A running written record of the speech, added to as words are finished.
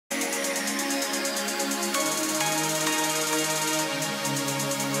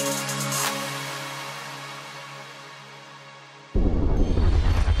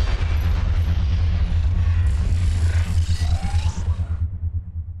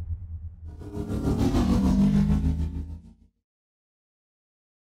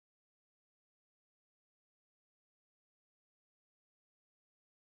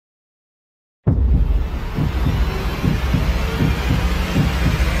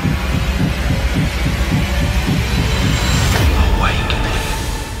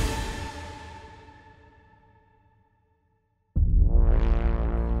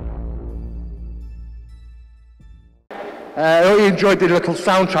you enjoyed the little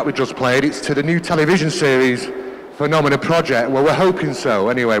soundtrack we just played. It's to the new television series, Phenomena Project. Well, we're hoping so.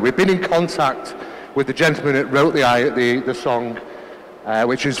 Anyway, we've been in contact with the gentleman that wrote the song,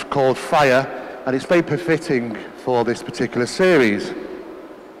 which is called Fire, and it's very befitting for this particular series.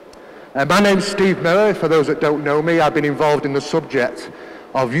 My name's Steve Mera. For those that don't know me, I've been involved in the subject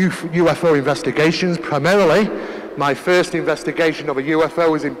of UFO investigations primarily. My first investigation of a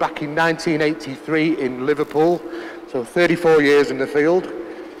UFO was back in 1983 in Liverpool, so 34 years in the field.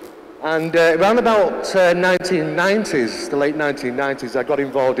 And around about 1990s, the late 1990s, I got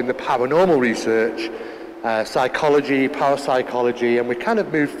involved in the paranormal research, psychology, parapsychology, and we kind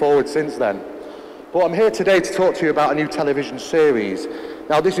of moved forward since then. But I'm here today to talk to you about a new television series.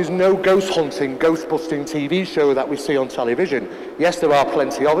 Now, this is no ghost hunting, ghost busting TV show that we see on television. Yes, there are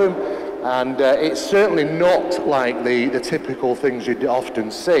plenty of them, and it's certainly not like the typical things you'd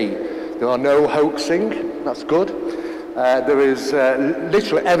often see. There are no hoaxing, that's good. There is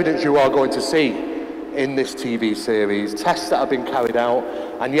literally evidence you are going to see in this TV series, tests that have been carried out,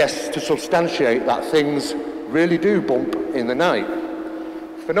 and yes, to substantiate that things really do bump in the night.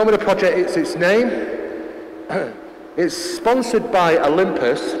 Phenomena Project, it's its name. It's sponsored by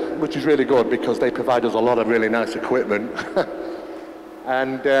Olympus, which is really good because they provide us a lot of really nice equipment.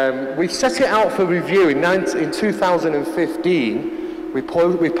 And we set it out for review in 2015. We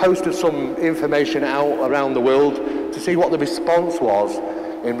posted some information out around the world to see what the response was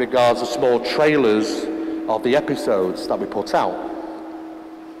in regards to small trailers of the episodes that we put out.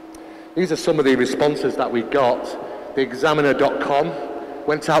 These are some of the responses that we got. TheExaminer.com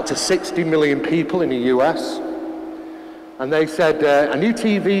went out to 60 million people in the US. And they said a new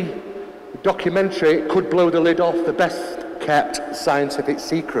TV documentary could blow the lid off the best kept scientific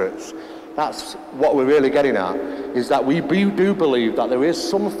secrets. That's what we're really getting at, is that we do believe that there is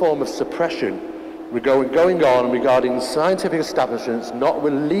some form of suppression going on regarding scientific establishments not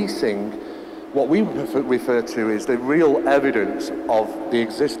releasing what we refer to as the real evidence of the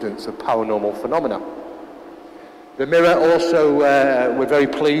existence of paranormal phenomena. The Mirror also were very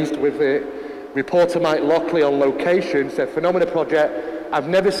pleased with it. Reporter Mike Lockley on location said, Phenomena Project, I've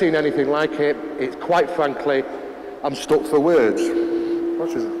never seen anything like it. It's quite frankly, I'm stuck for words.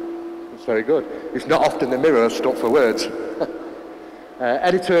 It's very good. It's not often the Mirror stuck for words.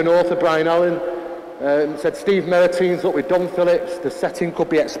 Editor and author Brian Allen said, Steve Mera teams up with Don Phillips. The setting could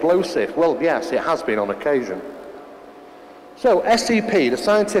be explosive. Well, yes, it has been on occasion. So, SCP, the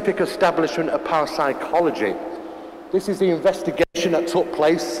Scientific Establishment of Parapsychology. This is the investigation that took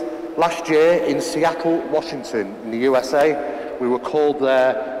place last year in Seattle, Washington, in the USA. We were called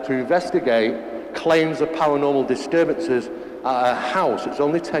there to investigate claims of paranormal disturbances at a house that's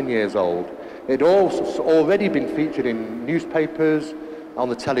only 10 years old. It also already been featured in newspapers, on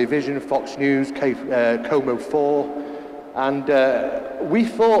the television, Fox News, Como 4, and we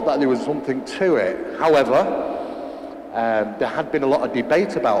thought that there was something to it. However, there had been a lot of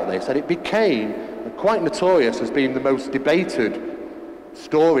debate about this, and it became quite notorious as being the most debated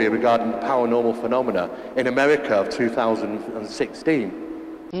story regarding paranormal phenomena in America of 2016.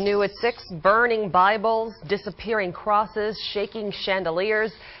 New at 6, burning Bibles, disappearing crosses, shaking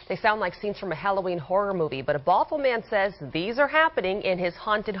chandeliers. They sound like scenes from a Halloween horror movie, but a Bothell man says these are happening in his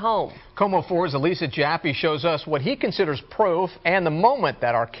haunted home. Como 4's Elisa Jaffe shows us what he considers proof and the moment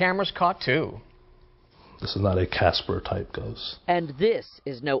that our cameras caught too. This is not a Casper type ghost. And this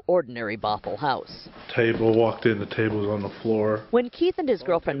is no ordinary Bothell house. Table, walked in, the table was on the floor. When Keith and his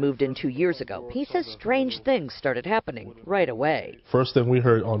girlfriend moved in 2 years ago, he says strange things started happening right away. First thing we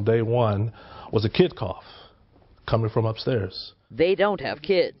heard on day one was a kid cough coming from upstairs. They don't have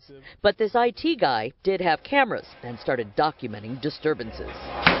kids, but this IT guy did have cameras and started documenting disturbances.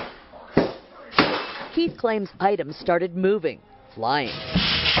 Keith claims items started moving, flying,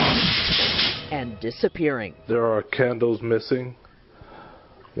 and disappearing. There are candles missing.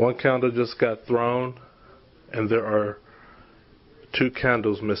 One candle just got thrown, and there are 2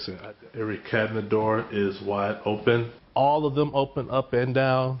 candles missing. Every cabinet door is wide open. All of them open up and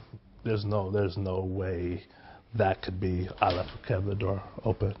down. There's no way that could be. I left the cabinet door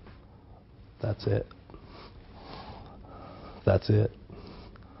open. That's it. That's it.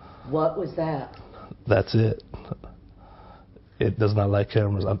 What was that? That's it. It does not like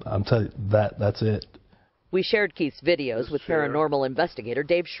cameras. I'm telling you, that's it. We shared Keith's videos with paranormal investigator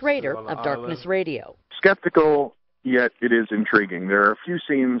Dave Schrader of Darkness Radio. Skeptical, yet it is intriguing. There are a few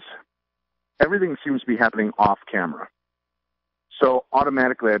scenes, everything seems to be happening off camera. So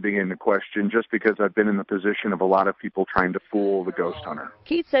automatically I begin to question, just because I've been in the position of a lot of people trying to fool the ghost hunter.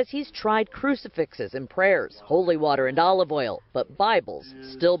 Keith says he's tried crucifixes and prayers, holy water and olive oil, but Bibles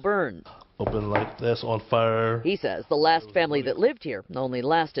still burn. open like this, on fire. He says the last family that lived here only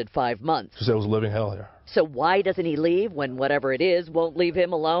lasted 5 months. She said it was living hell here. So why doesn't he leave when whatever it is won't leave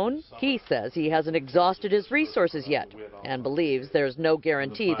him alone? He says he hasn't exhausted his resources yet and believes there's no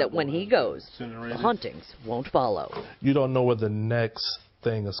guarantee that when he goes, the hauntings won't follow. You don't know where the next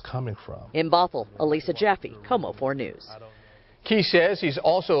thing is coming from. In Bothell, Elisa Jaffe, Como 4 News. Keith says he's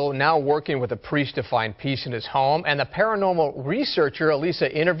also now working with a priest to find peace in his home, and the paranormal researcher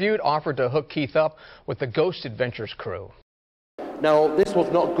Elisa interviewed offered to hook Keith up with the Ghost Adventures crew. Now, this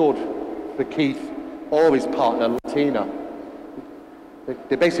was not good for Keith or his partner, Tina.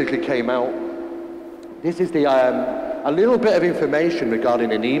 They basically came out. This is a little bit of information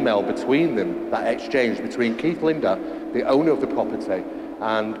regarding an email between them, that exchange between Keith Linder, the owner of the property,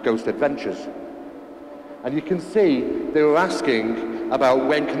 and Ghost Adventures. And you can see they were asking about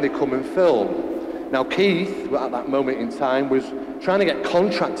when can they come and film. Now Keith, at that moment in time, was trying to get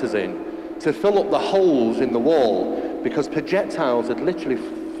contractors in to fill up the holes in the wall because projectiles had literally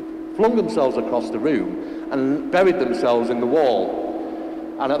flung themselves across the room and buried themselves in the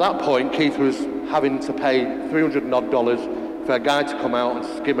wall. And at that point, Keith was having to pay $300 odd for a guy to come out and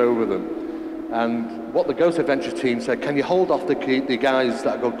skim over them. And what the Ghost Adventures team said, can you hold off the guys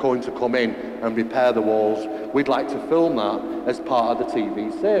that are going to come in and repair the walls? We'd like to film that as part of the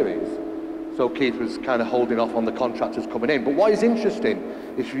TV series. So Keith was kind of holding off on the contractors coming in. But what is interesting,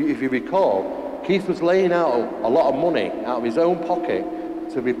 if you recall, Keith was laying out a lot of money out of his own pocket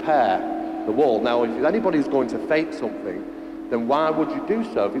to repair the wall. Now, if anybody's going to fake something, then why would you do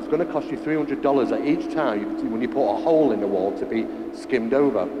so? If it's going to cost you $300 at each time when you put a hole in the wall to be skimmed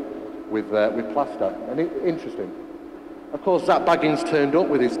over with plaster. And interesting. Of course, Zach Baggins turned up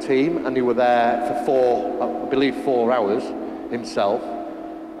with his team, and he were there for 4 hours himself,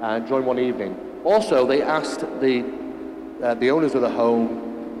 during one evening. Also, they asked the owners of the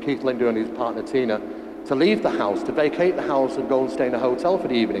home, Keith Linder and his partner Tina, to leave the house, to vacate the house and go and stay in a hotel for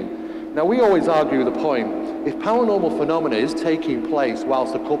the evening. Now, we always argue the point, if paranormal phenomena is taking place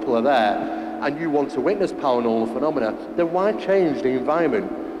whilst the couple are there, and you want to witness paranormal phenomena, then why change the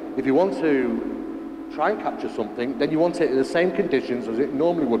environment? If you want to try and capture something, then you want it in the same conditions as it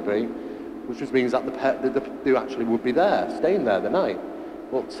normally would be, which just means that they actually would be there, staying there the night.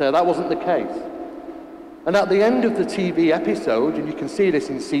 But that wasn't the case. And at the end of the TV episode, and you can see this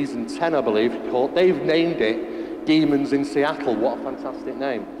in season 10, I believe, they've named it Demons in Seattle. What a fantastic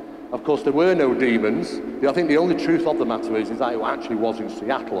name. Of course, there were no demons. I think the only truth of the matter is that it actually was in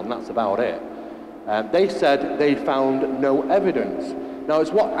Seattle, and that's about it. They said they found no evidence. Now,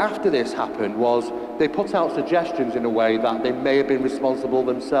 it's what after this happened was they put out suggestions in a way that they may have been responsible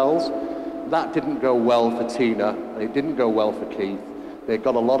themselves. That didn't go well for Tina, and it didn't go well for Keith. They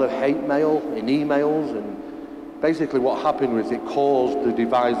got a lot of hate mail in emails, and basically what happened was it caused the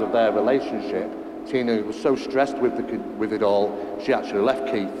demise of their relationship. Tina was so stressed with it all, she actually left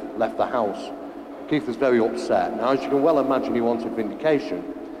the house. Keith was very upset. Now, as you can well imagine, he wanted vindication.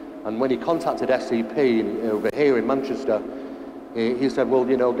 And when he contacted SEP over here in Manchester, he said, well,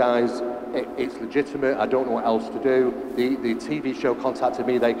 you know, guys, it's legitimate. I don't know what else to do. The TV show contacted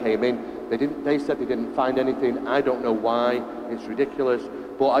me. They came in. They said they didn't find anything. I don't know why. It's ridiculous.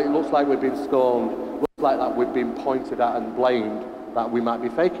 But it looks like we've been scorned. Looks like that we've been pointed at and blamed that we might be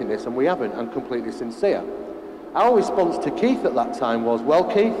faking this, and we haven't, and completely sincere. Our response to Keith at that time was, well,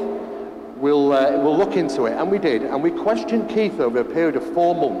 Keith, we'll look into it. And we did. And we questioned Keith over a period of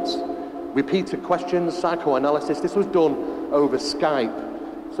 4 months. Repeated questions, psychoanalysis. This was done over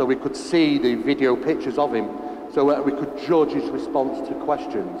Skype, so we could see the video pictures of him, so we could judge his response to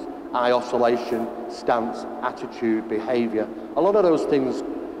questions. Eye oscillation, stance, attitude, behaviour. A lot of those things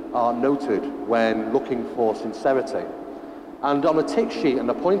are noted when looking for sincerity. And on a tick sheet and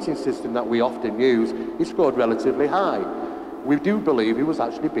a pointing system that we often use, he scored relatively high. We do believe he was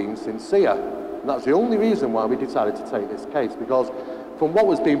actually being sincere. And that's the only reason why we decided to take this case, because from what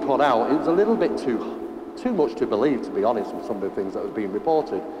was being put out, it was a little bit too much to believe, to be honest, with some of the things that was being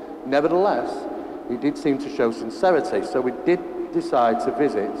reported. Nevertheless, he did seem to show sincerity, so we did decide to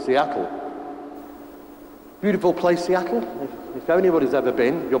visit Seattle. Beautiful place, Seattle. If anybody's ever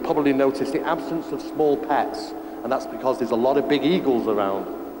been, you'll probably notice the absence of small pets, and that's because there's a lot of big eagles around,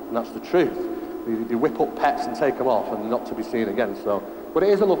 and that's the truth. They whip up pets and take them off, and not to be seen again. But it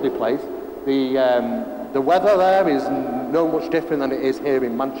is a lovely place. The weather there is no much different than it is here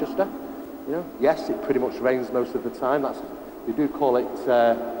in Manchester. You know, yes, it pretty much rains most of the time. They do call it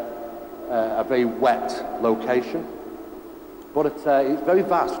a very wet location. But it's very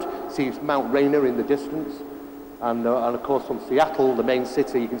vast. See Mount Rainier in the distance. And of course from Seattle, the main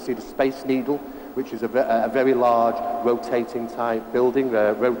city, you can see the Space Needle. which is a very large rotating type building,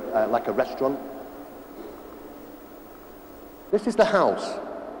 like a restaurant. This is the house.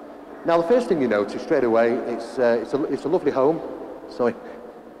 Now the first thing you notice straight away, it's a lovely home. Sorry.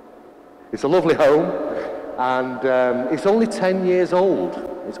 It's a lovely home, and it's only 10 years old.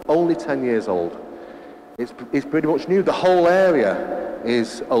 It's only 10 years old. It's pretty much new. The whole area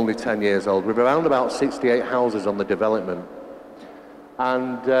is only 10 years old, with around about 68 houses on the development.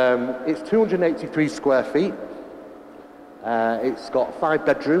 And it's 283 square feet. It's got 5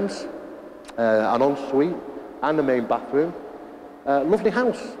 bedrooms, an ensuite, and a main bathroom. Lovely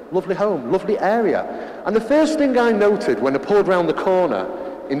house, lovely home, lovely area. And the first thing I noted when I pulled around the corner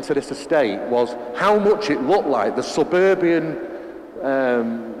into this estate was how much it looked like the suburban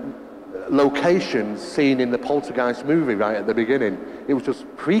locations seen in the Poltergeist movie right at the beginning. It was just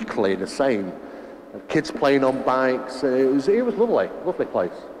creakly the same. Kids playing on bikes. It was lovely, lovely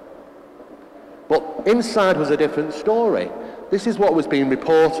place. But inside was a different story. This is what was being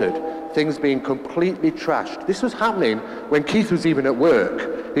reported, things being completely trashed. This was happening when Keith was even at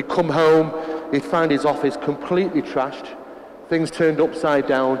work. He'd come home, he'd find his office completely trashed, things turned upside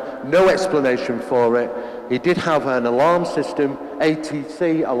down, no explanation for it. He did have an alarm system,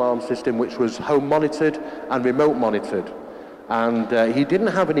 ATC alarm system, which was home monitored and remote monitored. And he didn't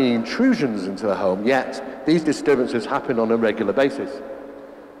have any intrusions into the home, yet these disturbances happen on a regular basis.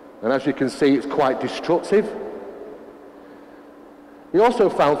 And as you can see, it's quite destructive. He also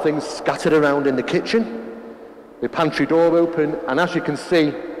found things scattered around in the kitchen, the pantry door open, and as you can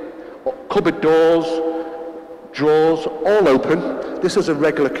see, cupboard doors, drawers, all open. This was a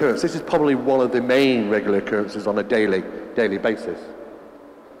regular occurrence. This is probably one of the main regular occurrences on a daily basis.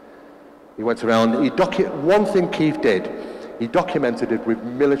 He went around, one thing Keith did, he documented it with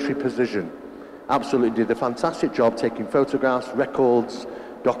military precision. Absolutely did a fantastic job taking photographs, records,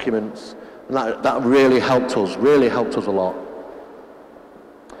 documents, and that really helped us a lot.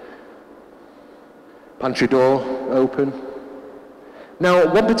 Pantry door open.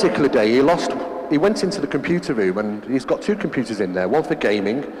 Now, one particular day, he went into the computer room, and he's got 2 computers in there, one for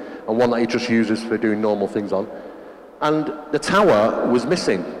gaming and one that he just uses for doing normal things on. And the tower was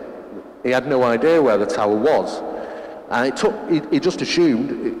missing. He had no idea where the tower was. And he just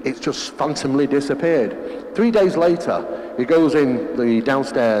assumed it just phantomly disappeared. 3 days later, he goes in the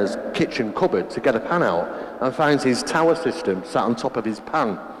downstairs kitchen cupboard to get a pan out and finds his tower system sat on top of his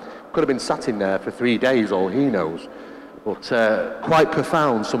pan. Could have been sat in there for 3 days, all he knows. But quite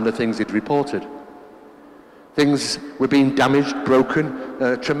profound, some of the things he'd reported. Things were being damaged,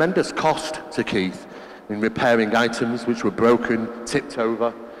 broken, tremendous cost to Keith in repairing items which were broken, tipped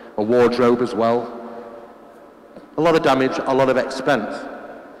over, a wardrobe as well. A lot of damage, a lot of expense.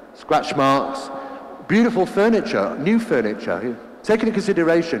 Scratch marks, beautiful furniture, new furniture. Taking into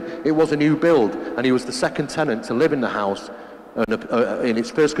consideration, it was a new build, and he was the second tenant to live in the house in its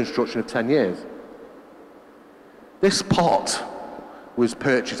first construction of 10 years. This pot was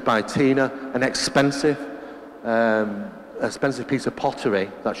purchased by Tina, an expensive piece of pottery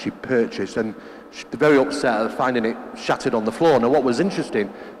that she purchased, and she's very upset at finding it shattered on the floor. Now, what was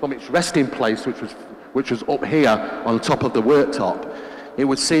interesting, from its resting place, which was up here on top of the worktop, it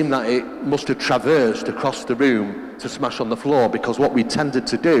would seem that it must have traversed across the room to smash on the floor, because what we tended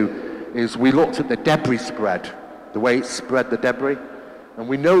to do is we looked at the debris spread, the way it spread the debris, and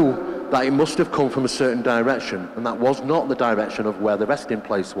we know that it must have come from a certain direction, and that was not the direction of where the resting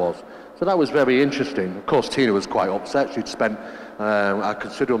place was. So that was very interesting. Of course, Tina was quite upset. She'd spent a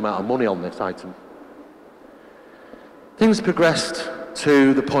considerable amount of money on this item. Things progressed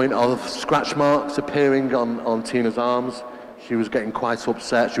to the point of scratch marks appearing on Tina's arms. She was getting quite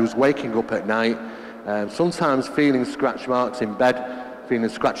upset. She was waking up at night, sometimes feeling scratch marks in bed, feeling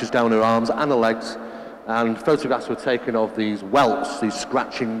scratches down her arms and her legs. And photographs were taken of these welts, these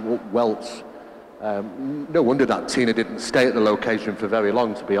scratching welts. No wonder that Tina didn't stay at the location for very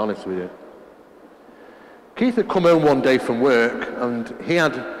long, to be honest with you. Keith had come home one day from work, and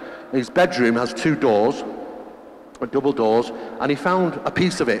his bedroom has 2 doors, double doors, and he found a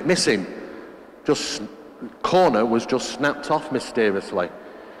piece of it missing. Corner was just snapped off mysteriously.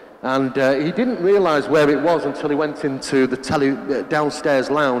 And he didn't realise where it was until he went into the downstairs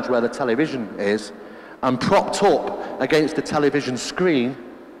lounge where the television is, and propped up against the television screen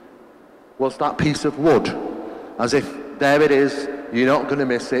was that piece of wood, as if there it is, you're not going to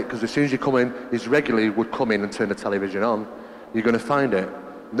miss it, because as soon as you come in, he regularly would come in and turn the television on. You're going to find it.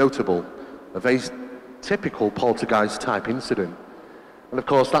 Notable, a very typical poltergeist type incident. And of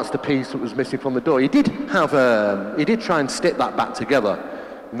course, that's the piece that was missing from the door. He did try and stick that back together.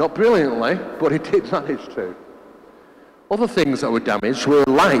 Not brilliantly, but he did manage to. Other things that were damaged were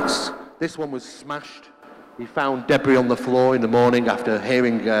lights. This one was smashed. He found debris on the floor in the morning after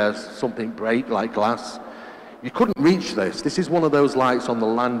hearing something break, like glass. You couldn't reach this. This is one of those lights on the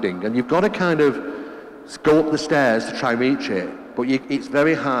landing, and you've got to kind of go up the stairs to try and reach it, but it's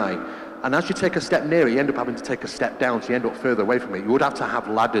very high. And as you take a step near it, you end up having to take a step down, so you end up further away from it. You would have to have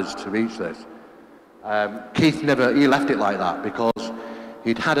ladders to reach this. Keith he left it like that because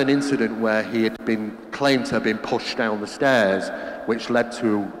he'd had an incident where he had been claimed to have been pushed down the stairs, which led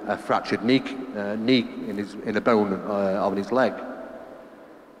to a fractured knee in a bone on his leg.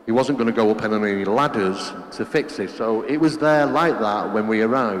 He wasn't going to go up on any ladders to fix it, so it was there like that when we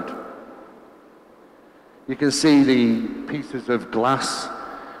arrived. You can see the pieces of glass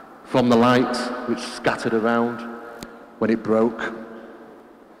from the light which scattered around when it broke.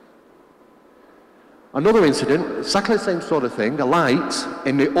 Another incident, exactly the same sort of thing, a light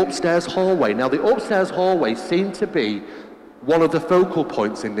in the upstairs hallway. Now the upstairs hallway seemed to be one of the focal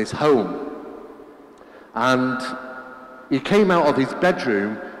points in this home. And he came out of his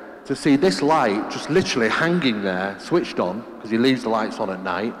bedroom to see this light just literally hanging there, switched on, because he leaves the lights on at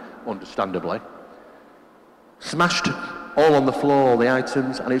night, understandably. Smashed all on the floor, all the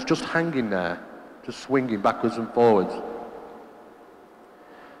items, and it's just hanging there, just swinging backwards and forwards.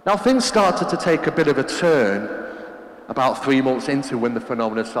 Now things started to take a bit of a turn about 3 months into when the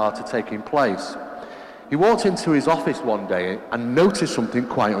phenomena started taking place. He walked into his office one day and noticed something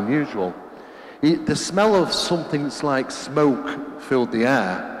quite unusual. The smell of something like smoke filled the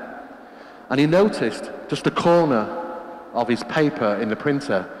air. And he noticed just a corner of his paper in the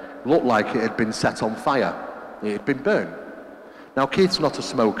printer looked like it had been set on fire. It had been burned. Now Keith's not a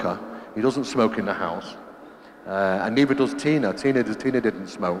smoker. He doesn't smoke in the house. And neither does Tina. Tina didn't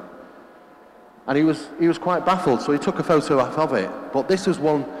smoke. And he was quite baffled, so he took a photograph of it. But this was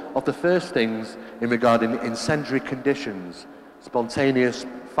one of the first things in regarding incendiary conditions, spontaneous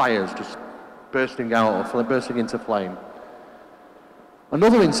fires just bursting out or bursting into flame.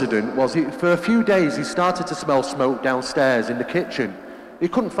 Another incident was for a few days he started to smell smoke downstairs in the kitchen. He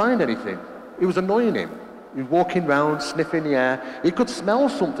couldn't find anything. It was annoying him. He was walking around, sniffing the air. He could smell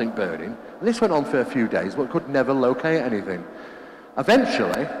something burning. And this went on for a few days, but could never locate anything.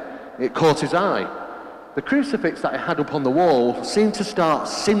 Eventually, it caught his eye. The crucifix that he had up on the wall seemed to start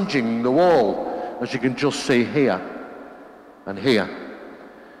singeing the wall, as you can just see here and here.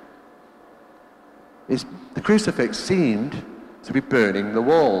 The crucifix seemed to be burning the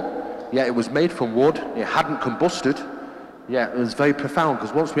wall. Yet it was made from wood, it hadn't combusted. Yet it was very profound,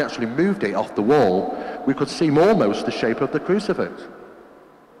 because once we actually moved it off the wall, we could see almost the shape of the crucifix.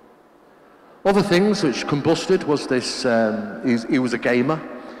 Other things which combusted was this, he was a gamer,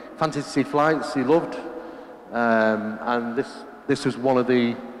 fantasy flights he loved, and this was one of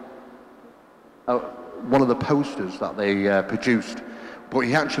the posters that they produced. But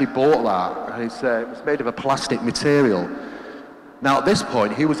he actually bought that, and it was made of a plastic material. Now at this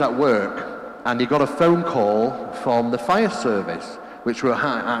point he was at work, and he got a phone call from the fire service, which were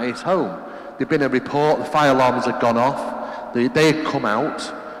at his home. There'd been a report, the fire alarms had gone off, they had come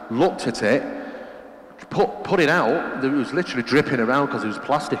out, looked at it, put it out. It was literally dripping around because there was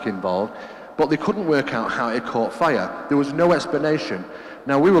plastic involved, but they couldn't work out how it caught fire. There was no explanation.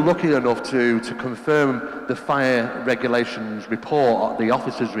 Now we were lucky enough to confirm the fire regulations report, the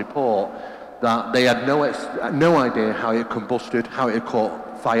officer's report, that they had no idea how it combusted, how it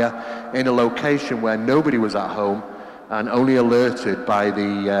caught fire in a location where nobody was at home, and only alerted by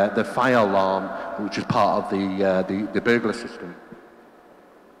the fire alarm, which is part of the burglar system.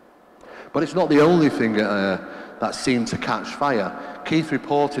 But it's not the only thing that seemed to catch fire. Keith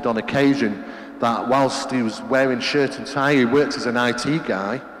reported on occasion that whilst he was wearing shirt and tie, he worked as an IT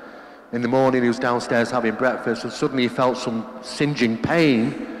guy. In the morning he was downstairs having breakfast, and suddenly he felt some singeing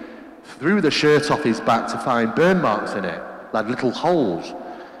pain, threw the shirt off his back to find burn marks in it, like little holes.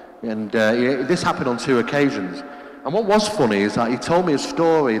 And this happened on 2 occasions. And what was funny is that he told me a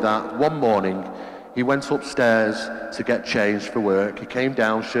story that one morning he went upstairs to get changed for work. He came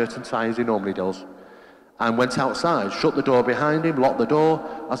down, shirt and tie as he normally does, and went outside, shut the door behind him, locked the door.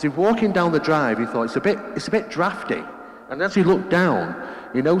 As he was walking down the drive, he thought, it's a bit drafty. And as he looked down,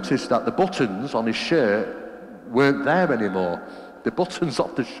 he noticed that the buttons on his shirt weren't there anymore. The buttons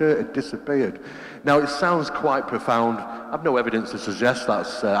off the shirt had disappeared. Now it sounds quite profound. I've no evidence to suggest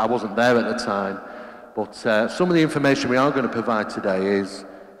that I wasn't there at the time. But some of the information we are going to provide today is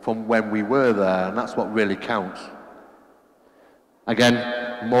from when we were there, and that's what really counts.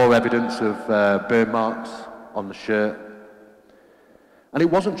 Again, more evidence of burn marks on the shirt. And it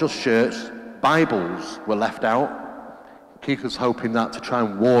wasn't just shirts, Bibles were left out. Keith was hoping that to try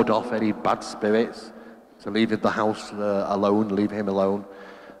and ward off any bad spirits, to leave the house alone, leave him alone.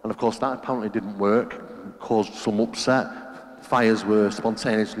 And of course that apparently didn't work, caused some upset. Fires were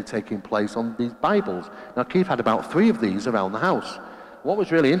spontaneously taking place on these Bibles. Now Keith had about 3 of these around the house. What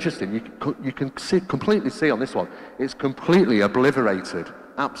was really interesting, you can completely see on this one, it's completely obliterated,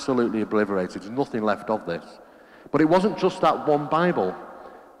 absolutely obliterated. There's nothing left of this. But it wasn't just that one Bible.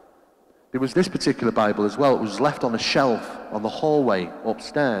 There was this particular Bible as well. It was left on a shelf on the hallway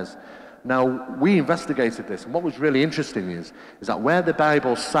upstairs. Now, we investigated this, and what was really interesting is that where the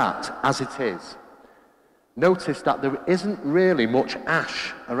Bible sat, as it is, notice that there isn't really much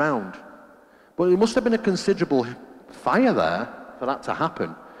ash around. But there must have been a considerable fire there for that to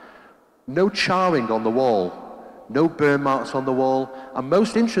happen. No charring on the wall, no burn marks on the wall, and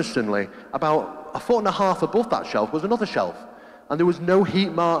most interestingly, about 1.5 foot above that shelf was another shelf, and there was no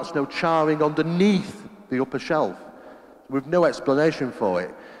heat marks, no charring underneath the upper shelf, with no explanation for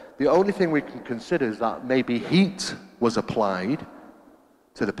it. The only thing we can consider is that maybe heat was applied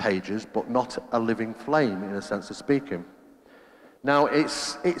to the pages, but not a living flame, in a sense of speaking. Now,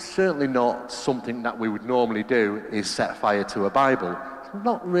 it's certainly not something that we would normally do, is set fire to a Bible. It's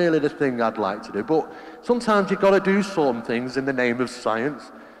not really the thing I'd like to do, but sometimes you've got to do some things in the name of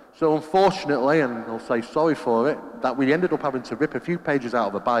science. So unfortunately, and I'll say sorry for it, that we ended up having to rip a few pages out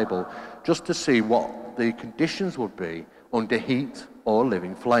of the Bible just to see what the conditions would be under heat or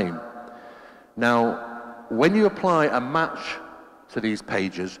living flame. Now, when you apply a match to these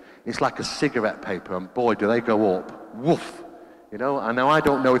pages, it's like a cigarette paper, and boy, do they go up. Woof! You know, and now I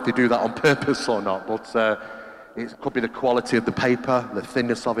don't know if they do that on purpose or not, but it could be the quality of the paper, the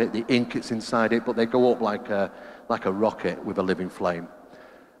thinness of it, the ink that's inside it, but they go up like a rocket with a living flame.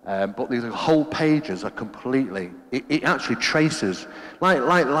 But these whole pages are completely, it actually traces, like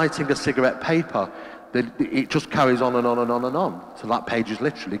lighting a cigarette paper, it just carries on and on and on and on, so that page is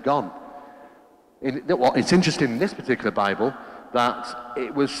literally gone. It's interesting in this particular Bible that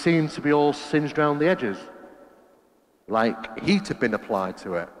it was seen to be all singed around the edges, like heat had been applied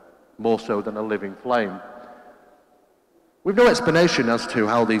to it, more so than a living flame. We've no explanation as to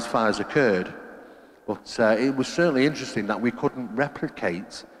how these fires occurred, but it was certainly interesting that we couldn't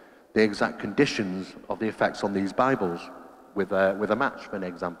replicate the exact conditions of the effects on these Bibles with a match, for an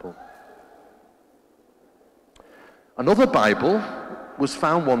example. Another Bible was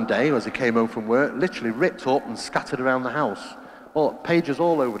found one day as he came home from work, literally ripped up and scattered around the house. Pages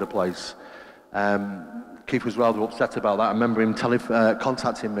all over the place. Keith was rather upset about that. I remember him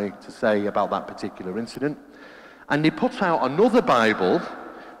contacting me to say about that particular incident. And he put out another Bible.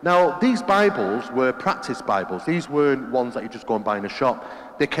 Now, these Bibles were practice Bibles. These weren't ones that you just go and buy in a shop.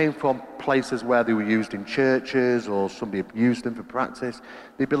 They came from places where they were used in churches, or somebody used them for practice.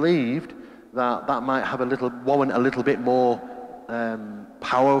 They believed that that might have warrant a little bit more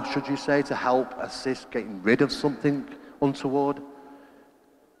power, should you say, to help assist getting rid of something untoward.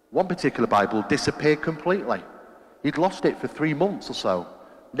 One particular Bible disappeared completely. He'd lost it for 3 months or so,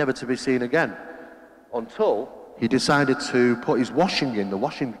 never to be seen again, until he decided to put his washing in the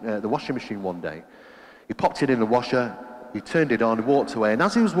washing machine one day. He popped it in the washer, he turned it on, and walked away. And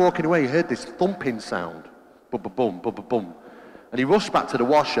as he was walking away, he heard this thumping sound, bum-ba-bum, bum-ba-bum. And he rushed back to the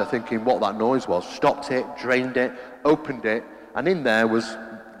washer, thinking what that noise was. Stopped it, drained it, opened it, and in there was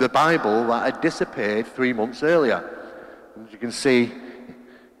the Bible that had disappeared 3 months earlier. As you can see,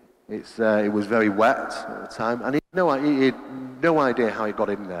 it was very wet at the time, and he had no idea how he got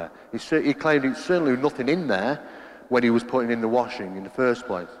in there. He claimed there certainly nothing in there when he was putting in the washing in the first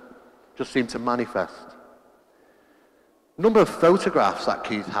place. Just seemed to manifest. A number of photographs that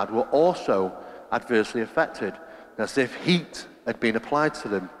Keith had were also adversely affected, as if heat had been applied to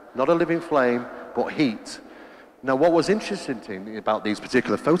them. Not a living flame, but heat. Now, what was interesting about these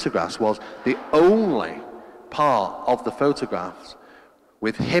particular photographs was the only part of the photographs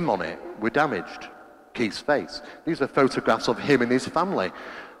with him on it were damaged. Keith's face. These are photographs of him and his family.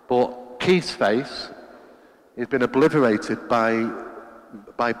 But Keith's face has been obliterated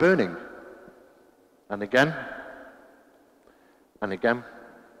by burning. And again. And again.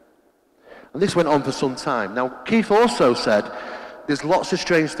 And this went on for some time. Now, Keith also said there's lots of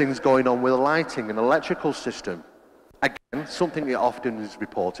strange things going on with the lighting and electrical system. Again, something that often is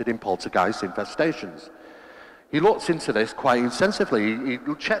reported in poltergeist infestations. He looked into this quite intensively. He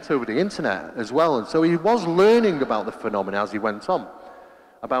checked over the internet as well, and so he was learning about the phenomena as he went on,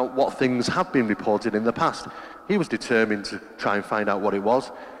 about what things have been reported in the past. He was determined to try and find out what it was.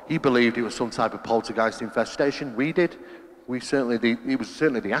 He believed it was some type of poltergeist infestation. We did. It was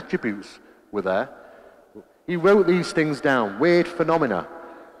certainly the attributes were there. He wrote these things down. Weird phenomena,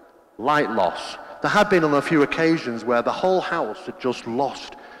 light loss. There had been on a few occasions where the whole house had just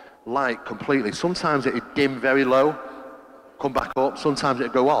lost light completely. Sometimes it would dim very low, come back up, sometimes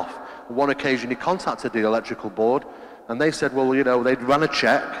it'd go off. On one occasion he contacted the electrical board and they said, well, you know, they'd run a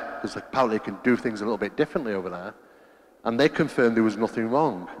check, because apparently they can do things a little bit differently over there, and they confirmed there was nothing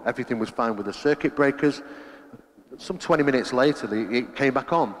wrong. Everything was fine with the circuit breakers. Some 20 minutes later, it came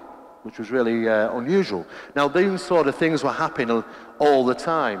back on, which was really unusual. Now, these sort of things were happening all the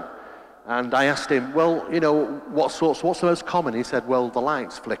time. And I asked him, well, you know, what's the most common? He said, well, the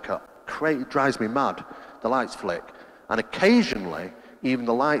lights flicker. It drives me mad, the lights flick. And occasionally, even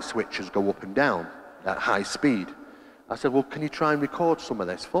the light switches go up and down at high speed. I said, well, can you try and record some of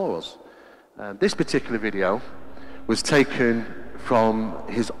this for us? This particular video was taken from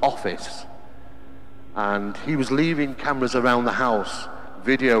his office. And he was leaving cameras around the house,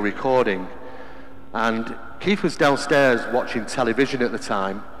 video recording. And Keith was downstairs watching television at the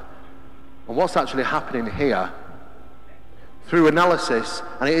time. And what's actually happening here, through analysis,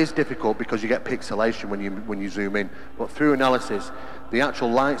 and it is difficult because you get pixelation when you zoom in, but through analysis, the actual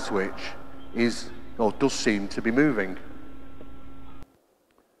light switch does seem to be moving.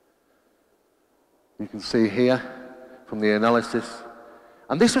 You can see here from the analysis.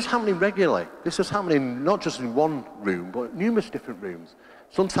 And this was happening regularly. This was happening not just in one room, but numerous different rooms.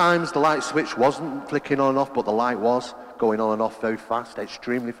 Sometimes the light switch wasn't flicking on and off, but the light was going on and off very fast,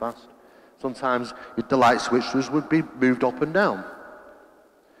 extremely fast. Sometimes the light switches would be moved up and down.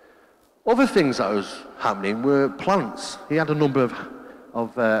 Other things that was happening were plants. He had a number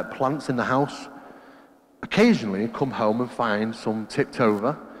of plants in the house. Occasionally he'd come home and find some tipped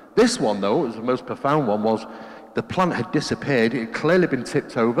over. This one, though, was the most profound one, was the plant had disappeared. It had clearly been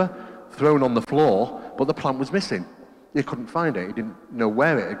tipped over, thrown on the floor, but the plant was missing. He couldn't find it. He didn't know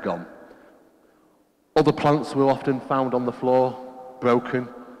where it had gone. Other plants were often found on the floor, broken,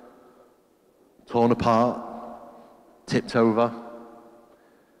 torn apart, tipped over.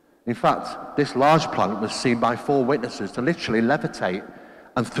 In fact, this large plant was seen by 4 witnesses to literally levitate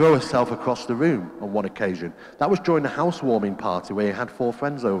and throw herself across the room on one occasion. That was during a housewarming party where he had 4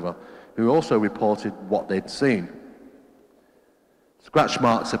 friends over who also reported what they'd seen. Scratch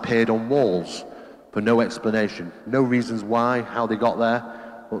marks appeared on walls for no explanation, no reasons why, how they got there,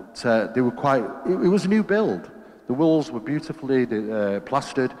 but they were it was a new build. The walls were beautifully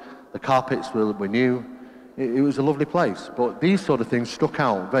plastered, the carpets were new. It was a lovely place, but these sort of things stuck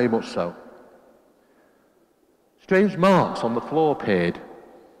out very much so. Strange marks on the floor appeared.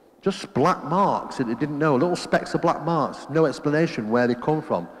 Just black marks that they didn't know, little specks of black marks, no explanation where they come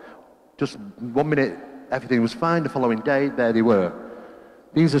from. Just one minute everything was fine, the following day there they were.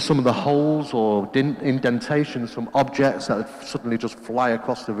 These are some of the holes or indentations from objects that suddenly just fly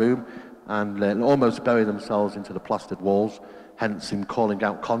across the room and almost bury themselves into the plastered walls, hence him calling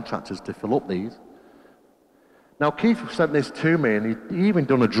out contractors to fill up these. Now Keith sent this to me and he even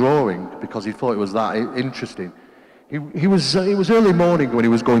done a drawing because he thought it was that interesting. It was early morning when he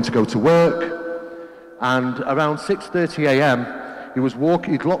was going to go to work, and around 6:30 a.m.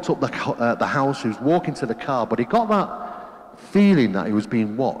 he'd locked up the house, he was walking to the car, but he got that feeling that he was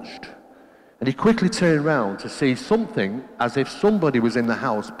being watched. And he quickly turned around to see something as if somebody was in the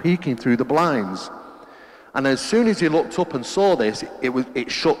house peeking through the blinds. And as soon as he looked up and saw this, it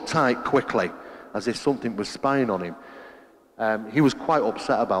shut tight quickly, as if something was spying on him. He was quite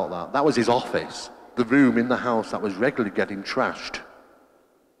upset about that. That was his office, the room in the house that was regularly getting trashed.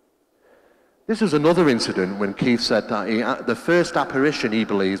 This was another incident when Keith said that the first apparition he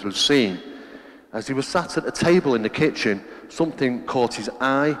believes was seen. As he was sat at a table in the kitchen, something caught his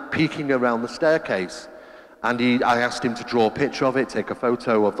eye, peeking around the staircase. And I asked him to draw a picture of it, take a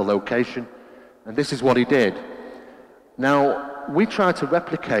photo of the location. And this is what he did. Now, we tried to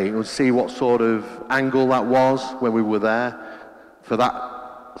replicate and see what sort of angle that was when we were there, for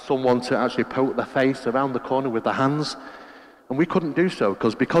someone to actually poke their face around the corner with their hands. And we couldn't do so,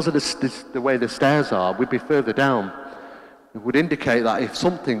 because of the way the stairs are, we'd be further down. It would indicate that if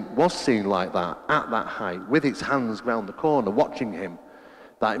something was seen like that, at that height, with its hands round the corner, watching him,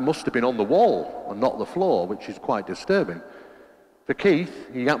 that it must have been on the wall and not the floor, which is quite disturbing. For Keith,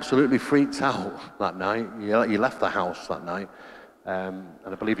 he absolutely freaked out that night. He left the house that night, and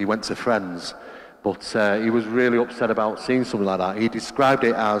I believe he went to friends. But he was really upset about seeing something like that. He described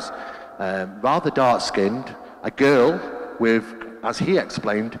it as rather dark-skinned, a girl with, as he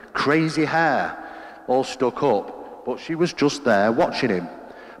explained, crazy hair, all stuck up. But she was just there watching him.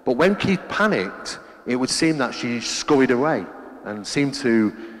 But when Keith panicked, it would seem that she scurried away and seemed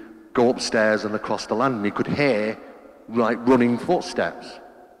to go upstairs and across the land. And he could hear like running footsteps.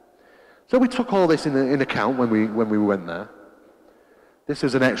 So we took all this in account when we went there. This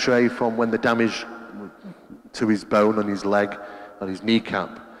is an X-ray from when the damage to his bone and his leg and his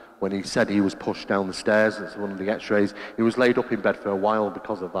kneecap when he said he was pushed down the stairs. It's one of the x-rays. He was laid up in bed for a while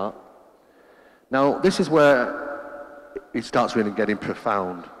because of that. Now, this is where it starts really getting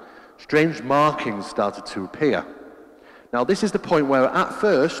profound. Strange markings started to appear. Now, this is the point where at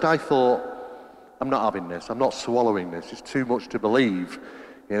first I thought, I'm not having this, I'm not swallowing this, it's too much to believe.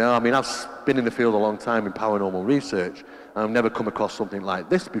 You know, I mean, I've been in the field a long time in paranormal research, and I've never come across something like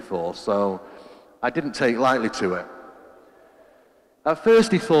this before, so I didn't take lightly to it. At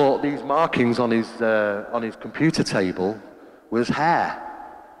first he thought these markings on his computer table was hair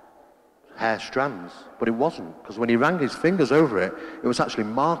strands, but it wasn't, because when he ran his fingers over it, it was actually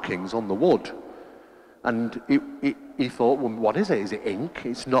markings on the wood. And he thought, well, what is it? Is it ink?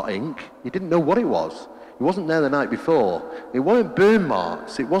 It's not ink. He didn't know what it was. He wasn't there the night before. It weren't burn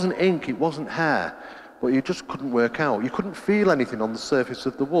marks, it wasn't ink, it wasn't hair, but you just couldn't work out. You couldn't feel anything on the surface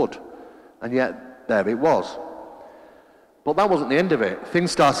of the wood, and yet there it was. But that wasn't the end of it.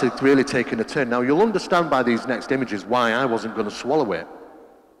 Things started really taking a turn. Now, you'll understand by these next images why I wasn't going to swallow it.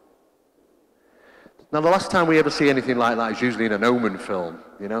 Now, the last time we ever see anything like that is usually in an omen film,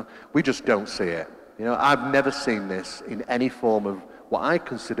 you know. We just don't see it. You know, I've never seen this in any form of what I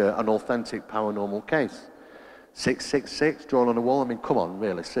consider an authentic paranormal case. 666 drawn on a wall, I mean, come on,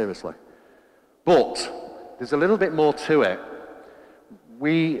 really, seriously. But there's a little bit more to it.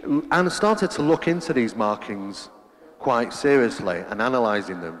 We started to look into these markings quite seriously and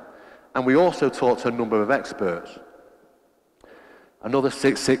analysing them. And we also talked to a number of experts. Another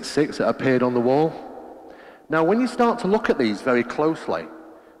 666 that appeared on the wall. Now, when you start to look at these very closely,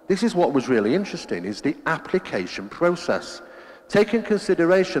 this is what was really interesting, is the application process. Take in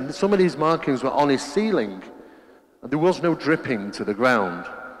consideration that some of these markings were on his ceiling, and there was no dripping to the ground.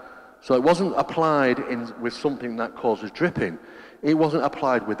 So it wasn't applied with something that causes dripping. It wasn't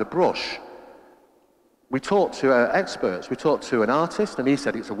applied with a brush. We talked to experts. We talked to an artist, and he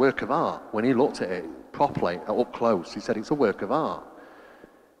said it's a work of art. When he looked at it properly, up close, he said it's a work of art.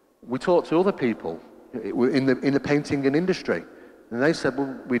 We talked to other people in the painting and industry, and they said,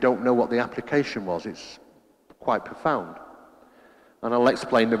 well, we don't know what the application was. It's quite profound. And I'll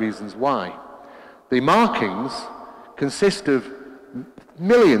explain the reasons why. The markings consist of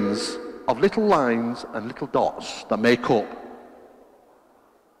millions of little lines and little dots that make up.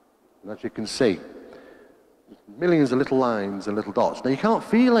 And as you can see, millions of little lines and little dots. Now, you can't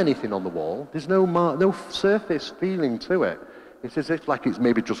feel anything on the wall. There's no surface feeling to it. It's as if like it's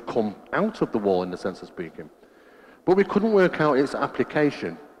maybe just come out of the wall in the sense of speaking. But we couldn't work out its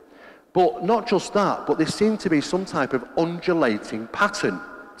application. But not just that, but there seemed to be some type of undulating pattern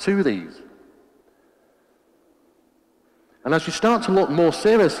to these. And as you start to look more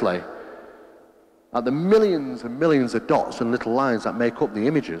seriously at the millions and millions of dots and little lines that make up the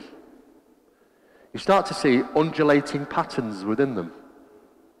images, you start to see undulating patterns within them,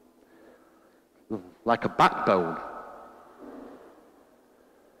 like a backbone.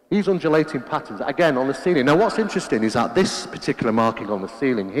 These undulating patterns, again, on the ceiling. Now, what's interesting is that this particular marking on the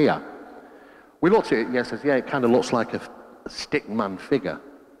ceiling here, we looked at it, yes, yeah, it kind of looks like a stickman figure.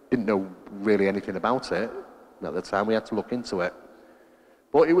 Didn't know really anything about it at the time. We had to look into it.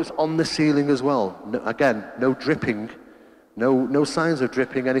 But it was on the ceiling as well. No, again, no dripping, no signs of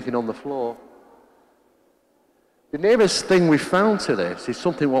dripping, anything on the floor. The nearest thing we found to this is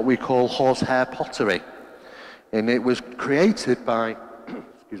something what we call horsehair pottery. And it was created by,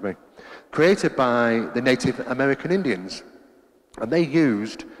 created by the Native American Indians. And they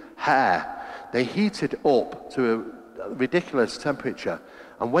used hair. They heated up to a ridiculous temperature.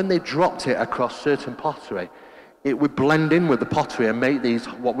 And when they dropped it across certain pottery, it would blend in with the pottery and make these,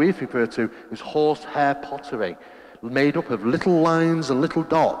 what we refer to as horsehair pottery, made up of little lines and little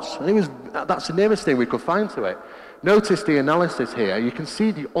dots. And that's the nearest thing we could find to it. Notice the analysis here. You can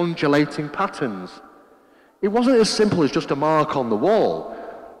see the undulating patterns. It wasn't as simple as just a mark on the wall.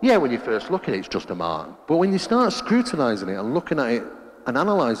 Yeah, when you first look at it, it's just a mark. But when you start scrutinizing it and looking at it and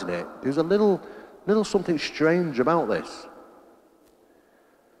analyzing it, there's a little something strange about this.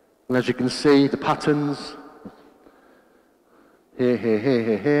 And as you can see, the patterns, here, here, here,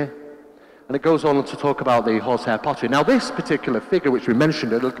 here, here. And it goes on to talk about the horsehair pottery. Now, this particular figure, which we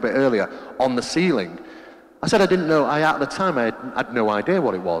mentioned a little bit earlier, on the ceiling, I said I didn't know, at the time I had no idea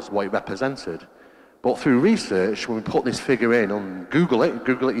what it was, what it represented. But through research, when we put this figure in on Google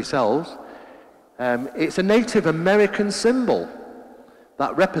it yourselves, it's a Native American symbol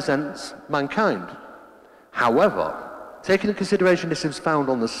that represents mankind. However, taking into consideration this is found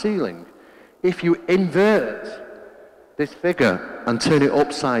on the ceiling, if you invert this figure and turn it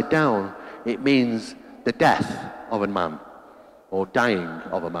upside down, it means the death of a man, or dying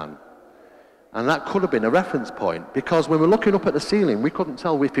of a man. And that could have been a reference point, because when we're looking up at the ceiling, we couldn't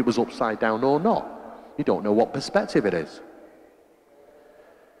tell if it was upside down or not. You don't know what perspective it is.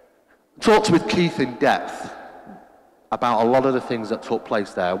 Talked with Keith in depth about a lot of the things that took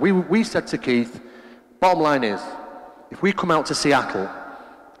place there. We said to Keith, bottom line is, if we come out to Seattle,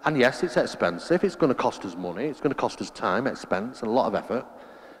 and yes, it's expensive, it's going to cost us money, it's going to cost us time, expense, and a lot of effort,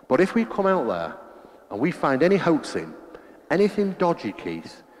 but if we come out there and we find any hoaxing, anything dodgy,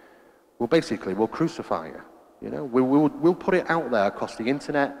 Keith, we'll crucify you. You know, we'll put it out there across the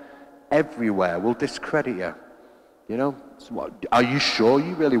internet, everywhere. We'll discredit you. You know, so what, are you sure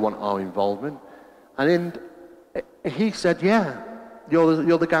you really want our involvement? And then he said, yeah,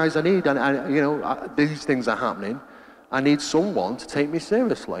 you're the guys I need, and you know, these things are happening. I need someone to take me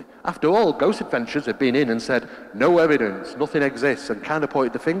seriously. After all, Ghost Adventures had been in and said, no evidence, nothing exists, and kind of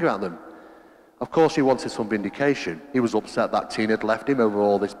pointed the finger at them. Of course, he wanted some vindication. He was upset that Tina had left him over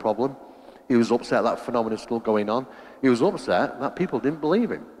all this problem. He was upset that phenomena still going on. He was upset that people didn't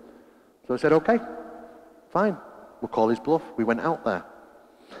believe him. So I said, okay, fine, we'll call his bluff. We went out there.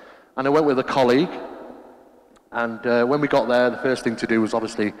 And I went with a colleague, and when we got there, the first thing to do was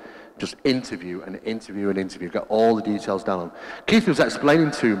obviously just interview, get all the details down. Keith was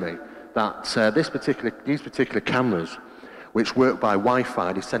explaining to me that these particular cameras, which work by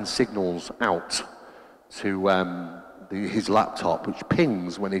Wi-Fi, they send signals out to his laptop, which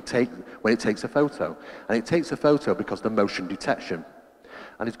pings when it takes a photo. And it takes a photo because of the motion detection.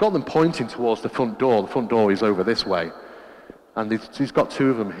 And he's got them pointing towards the front door. The front door is over this way. And he's got two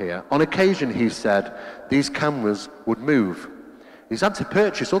of them here. On occasion, he said, these cameras would move. He's had to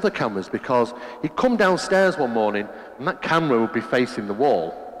purchase other cameras because he'd come downstairs one morning and that camera would be facing the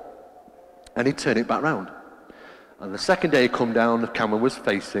wall. And he'd turn it back round. And the second day he'd come down, the camera was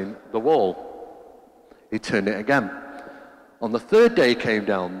facing the wall. He turned it again. On the third day he came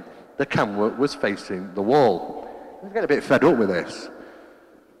down, the camera was facing the wall. He was getting a bit fed up with this.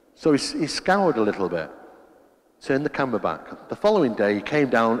 So he scoured a little bit, turned the camera back. The following day he came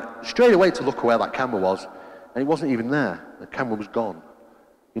down straight away to look at where that camera was, and it wasn't even there. The camera was gone.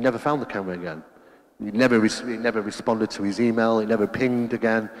 He never found the camera again. He never responded to his email, he never pinged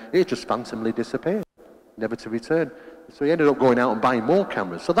again. It just phantomly disappeared, never to return. So he ended up going out and buying more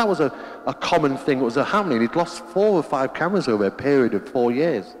cameras. So that was a common thing that was happening. He'd lost 4 or 5 cameras over a period of 4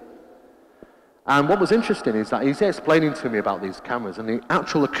 years. And what was interesting is that he's explaining to me about these cameras, and the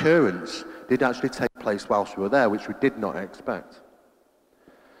actual occurrence did actually take place whilst we were there, which we did not expect.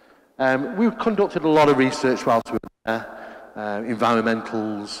 We conducted a lot of research whilst we were there.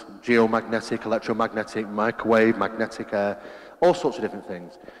 Environmentals, geomagnetic, electromagnetic, microwave, magnetic air, all sorts of different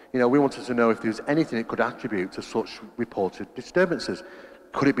things. You know, we wanted to know if there was anything it could attribute to such reported disturbances.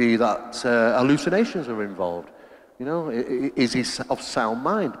 Could it be that hallucinations are involved? You know, is he of sound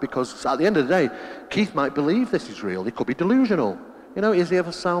mind? Because at the end of the day, Keith might believe this is real. He could be delusional. You know, is he of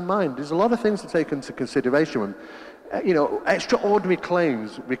a sound mind? There's a lot of things to take into consideration when, you know, extraordinary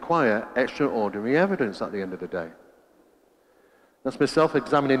claims require extraordinary evidence at the end of the day. That's myself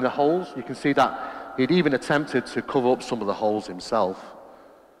examining the holes. You can see that he'd even attempted to cover up some of the holes himself.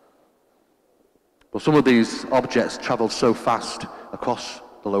 But some of these objects travelled so fast across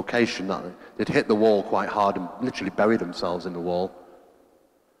the location that they'd hit the wall quite hard and literally buried themselves in the wall.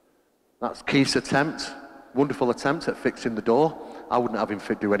 That's Keith's attempt, wonderful attempt at fixing the door. I wouldn't have him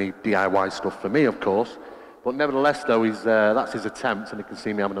do any DIY stuff for me, of course. But nevertheless, though, that's his attempt, and you can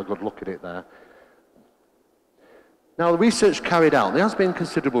see me having a good look at it there. Now, the research carried out, there has been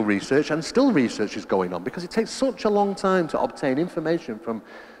considerable research, and still research is going on, because it takes such a long time to obtain information from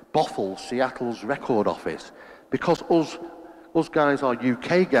Bothell, Seattle's record office, because us guys are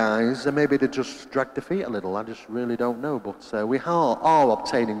UK guys, and maybe they just dragged their feet a little, I just really don't know, but we are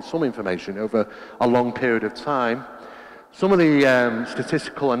obtaining some information over a long period of time. Some of the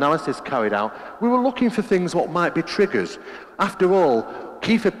statistical analysis carried out, we were looking for things what might be triggers. After all,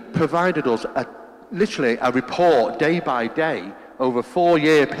 Keith had provided us literally a report day by day over a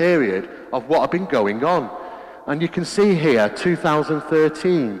 4-year period of what had been going on. And you can see here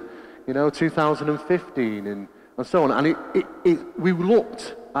 2013, you know, 2015 and so on. And we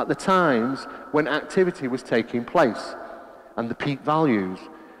looked at the times when activity was taking place and the peak values.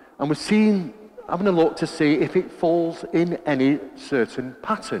 And we're having a look to see if it falls in any certain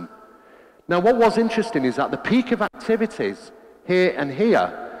pattern. Now, what was interesting is that the peak of activities here and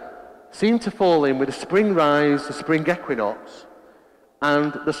here seemed to fall in with the spring rise, the spring equinox,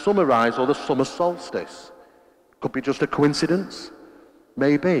 and the summer rise or the summer solstice. Could be just a coincidence,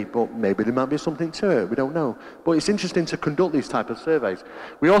 maybe, but maybe there might be something to it, we don't know. But it's interesting to conduct these type of surveys.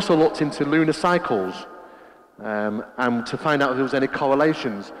 We also looked into lunar cycles, and to find out if there was any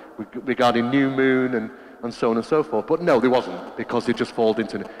correlations regarding new moon and so on and so forth. But no, there wasn't, because they just fall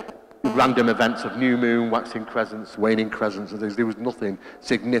into random events of new moon, waxing crescents, waning crescents, and there was nothing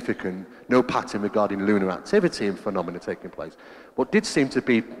significant, no pattern regarding lunar activity and phenomena taking place. But did seem to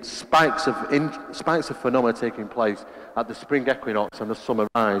be spikes of phenomena taking place at the spring equinox and the summer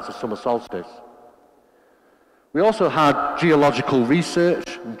rise, the summer solstice. We also had geological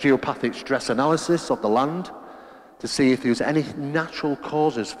research and geopathic stress analysis of the land to see if there was any natural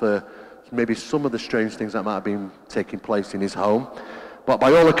causes for maybe some of the strange things that might have been taking place in his home. But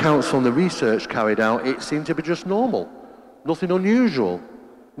by all accounts from the research carried out, it seemed to be just normal, nothing unusual,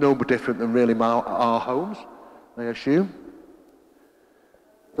 no different than really our homes, I assume.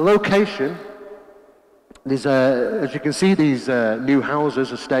 The location, there's as you can see, these new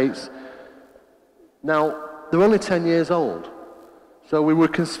houses, estates. Now, they're only 10 years old. So we were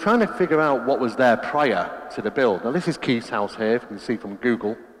trying to figure out what was there prior to the build. Now, this is Keith's house here, if you can see from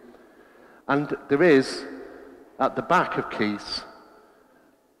Google. And there is, at the back of Keith's,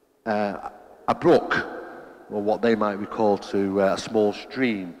 a brook, or what they might recall to a small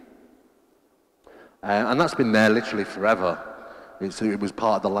stream. And that's been there literally forever. It was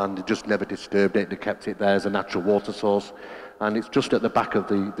part of the land, it just never disturbed it, they kept it there as a natural water source. And it's just at the back of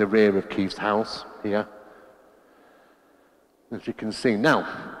the rear of Keith's house here, as you can see. Now,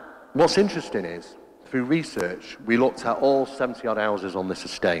 what's interesting is, through research, we looked at all 70-odd houses on this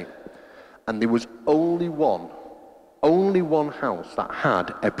estate, and there was only one house that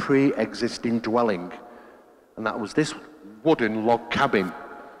had a pre-existing dwelling, and that was this wooden log cabin.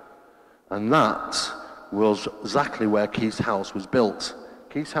 And that was exactly where Keith's house was built.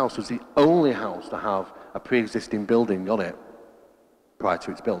 Keith's house was the only house to have a pre-existing building on it prior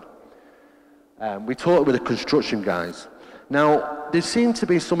to its build. We talked with the construction guys. Now, there seemed to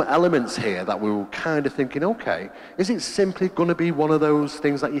be some elements here that we were kind of thinking, okay, is it simply going to be one of those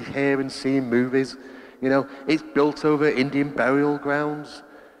things that you hear and see in movies? You know, it's built over Indian burial grounds,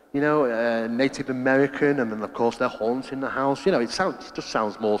 you know, Native American, and then of course they're haunting the house. You know, it just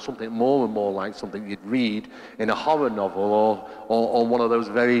sounds something more and more like something you'd read in a horror novel or one of those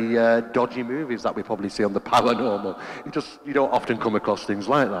very dodgy movies that we probably see on the paranormal. You don't often come across things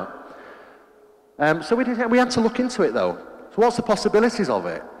like that. So we had to look into it though. So what's the possibilities of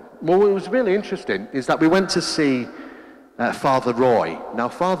it? Well, what was really interesting is that we went to see Father Roy. Now,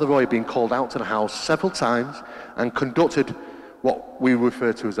 Father Roy had been called out to the house several times and conducted what we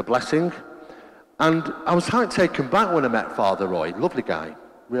refer to as a blessing. And I was quite taken back when I met Father Roy. Lovely guy,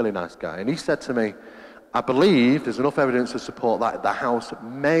 really nice guy. And he said to me, I believe there's enough evidence to support that the house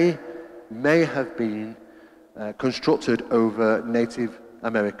may have been constructed over Native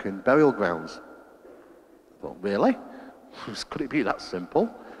American burial grounds. I thought, really? Could it be that simple?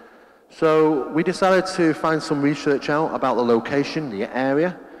 So we decided to find some research out about the location, the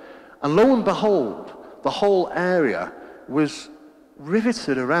area, and lo and behold, the whole area was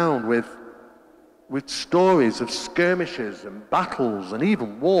riveted around with stories of skirmishes and battles and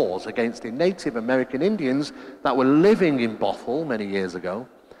even wars against the Native American Indians that were living in Bothell many years ago.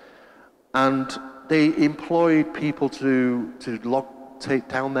 And they employed people to take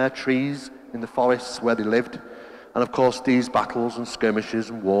down their trees in the forests where they lived. And of course, these battles and skirmishes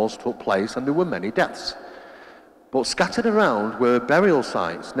and wars took place, and there were many deaths. But scattered around were burial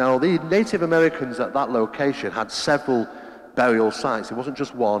sites. Now, the Native Americans at that location had several burial sites. It wasn't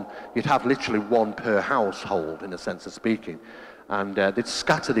just one. You'd have literally one per household, in a sense of speaking. And they'd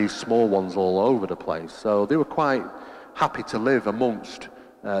scatter these small ones all over the place. So they were quite happy to live amongst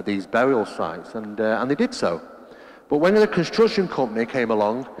these burial sites, and they did so. But when the construction company came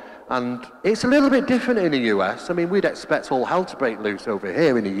along, and it's a little bit different in the US. I mean, we'd expect all hell to break loose over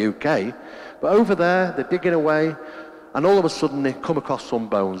here in the UK. But over there, they're digging away, and all of a sudden they come across some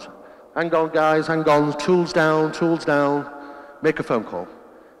bones. Hang on, guys, hang on, tools down, make a phone call.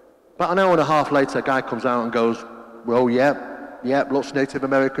 About an hour and a half later, a guy comes out and goes, well, yep, looks Native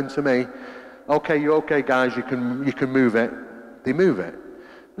American to me. Okay, you're okay, guys, you can move it. They move it.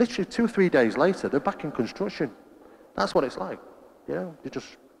 Literally 2 or 3 days later, they're back in construction. That's what it's like. You know,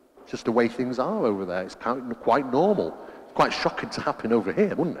 just the way things are over there. It's quite normal. It's quite shocking to happen over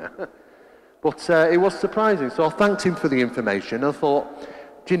here, wouldn't it? But it was surprising. So I thanked him for the information. I thought,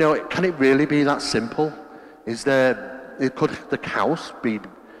 do you know, can it really be that simple? Could the house be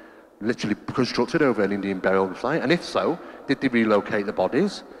literally constructed over an Indian burial site? And if so, did they relocate the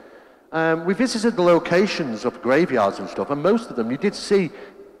bodies? We visited the locations of graveyards and stuff, and most of them you did see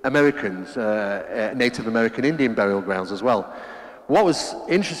Americans, Native American Indian burial grounds as well. What was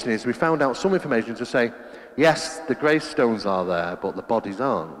interesting is we found out some information to say, yes, the gravestones are there, but the bodies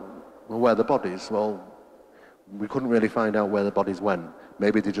aren't. Well, where are the bodies? Well, We couldn't really find out where the bodies went.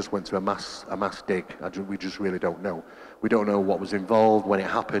 Maybe they just went to a mass dig. We just really don't know. We don't know what was involved, when it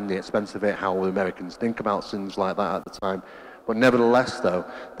happened, the expense of it, how the Americans think about things like that at the time. But nevertheless, though,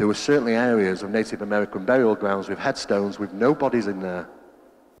 there were certainly areas of Native American burial grounds with headstones with no bodies in there.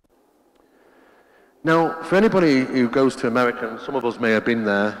 Now, for anybody who goes to America, and some of us may have been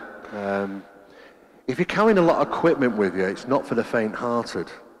there, if you're carrying a lot of equipment with you, it's not for the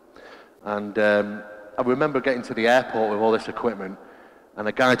faint-hearted. And I remember getting to the airport with all this equipment, and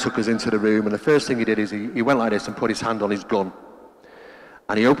a guy took us into the room, and the first thing he did is he went like this and put his hand on his gun.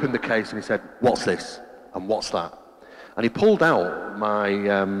 And he opened the case and he said, "What's this? And what's that?" And he pulled out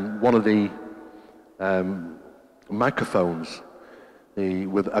one of the microphones,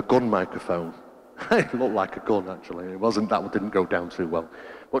 with a gun microphone. It looked like a gun, actually. It wasn't, that didn't go down too well.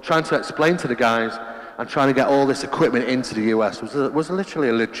 But trying to explain to the guys and trying to get all this equipment into the US was literally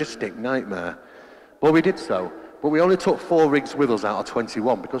a logistic nightmare. But we did so. But we only took 4 rigs with us out of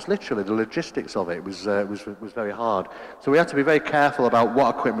 21 because literally the logistics of it was very hard. So we had to be very careful about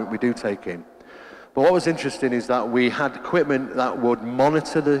what equipment we do take in. But what was interesting is that we had equipment that would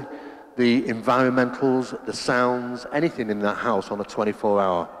monitor the environmentals, the sounds, anything in that house on a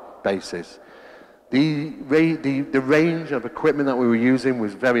 24-hour basis. The range of equipment that we were using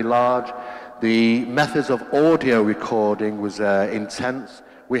was very large. The methods of audio recording was intense.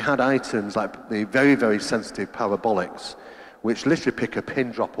 We had items like the very, very sensitive parabolics, which literally pick a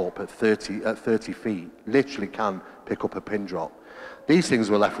pin drop up at 30 feet. Literally can pick up a pin drop. These things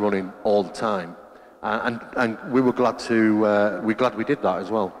were left running all the time. And we were glad we did that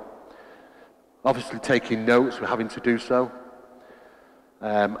as well. Obviously taking notes, we're having to do so.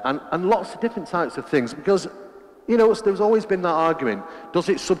 And lots of different types of things, because, you know, there's always been that argument, does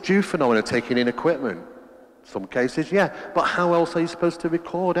it subdue phenomena taking in equipment? Some cases, yeah, but how else are you supposed to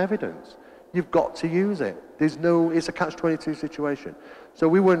record evidence? You've got to use it. It's a catch-22 situation. So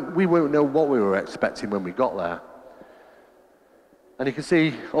we won't know what we were expecting when we got there. And you can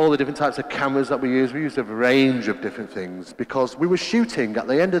see all the different types of cameras that we use. We used a range of different things because we were shooting, at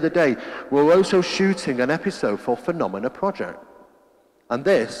the end of the day, we were also shooting an episode for Phenomena Project. And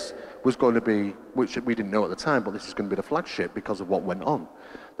this was going to be, which we didn't know at the time, but this is going to be the flagship because of what went on.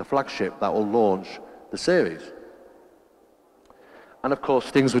 The flagship that will launch the series. And of course,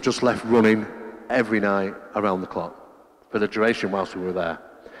 things were just left running every night around the clock for the duration whilst we were there.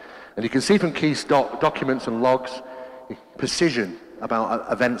 And you can see from key documents and logs, precision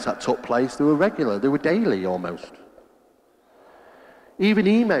about events that took place. They were regular, they were daily almost. Even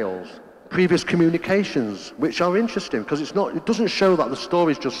emails, previous communications, which are interesting because it doesn't show that the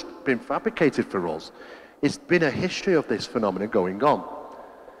story's just been fabricated for us. It's been a history of this phenomenon going on.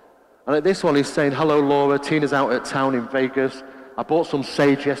 And at this one he's saying, "Hello Laura, Tina's out at town in Vegas. I bought some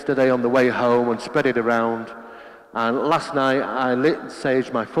sage yesterday on the way home and spread it around. And last night I lit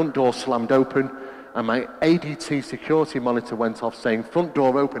sage, my front door slammed open and my ADT security monitor went off saying front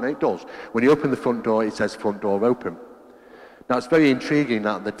door open," and it does. When you open the front door, it says front door open. Now it's very intriguing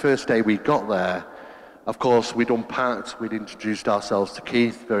that the first day we got there, of course we'd unpacked, we'd introduced ourselves to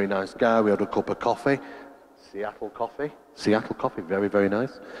Keith, very nice guy, we had a cup of coffee, Seattle coffee, very, very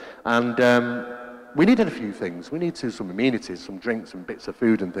nice. And we needed a few things. We needed some amenities, some drinks and bits of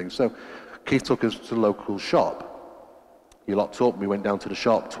food and things. So Keith took us to the local shop. He locked up, we went down to the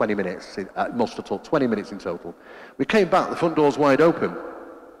shop, 20 minutes, it must have took 20 minutes in total. We came back, the front door's wide open.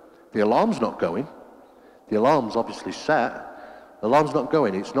 The alarm's not going. The alarm's obviously set. The alarm's not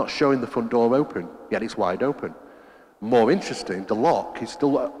going, it's not showing the front door open, yet it's wide open. More interesting, the lock is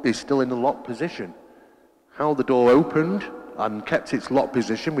still in the locked position. How the door opened and kept its locked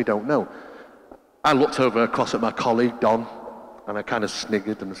position, we don't know. I looked over across at my colleague, Don, and I kind of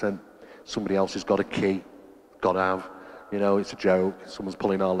sniggered and said, "Somebody else has got a key, got to have. You know, it's a joke, someone's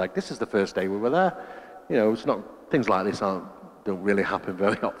pulling our leg. This is the first day we were there. You know, it's not, things like this don't really happen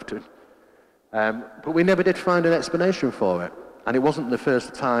very often." But we never did find an explanation for it. And it wasn't the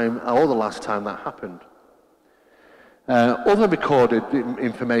first time or the last time that happened. Other recorded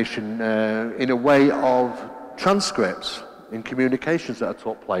information in a way of transcripts in communications that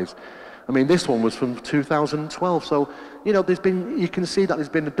took place. I mean, this one was from 2012, so, you know, you can see that there's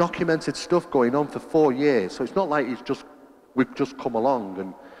been documented stuff going on for 4 years, so it's not like we've just come along,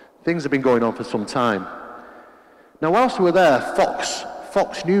 and things have been going on for some time. Now, whilst we were there,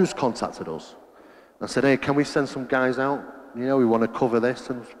 Fox News contacted us and said, "Hey, can we send some guys out? You know, we want to cover this,"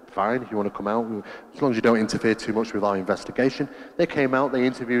 and fine, if you want to come out, as long as you don't interfere too much with our investigation. They came out, they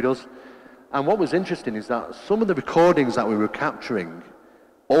interviewed us, and what was interesting is that some of the recordings that we were capturing,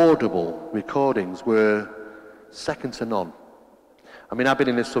 audible recordings, were second to none. I mean, I've been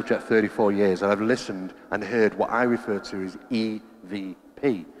in this subject 34 years, and I've listened and heard what I refer to as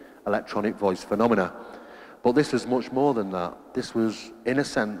EVP, electronic voice phenomena. But this is much more than that. This was, in a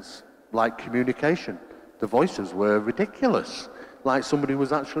sense, like communication. The voices were ridiculous, like somebody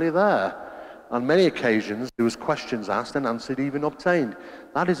was actually there. On many occasions, there was questions asked and answered even obtained.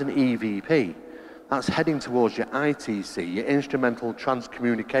 That is an EVP. That's heading towards your ITC, your instrumental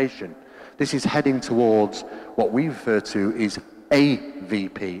transcommunication. This is heading towards what we refer to as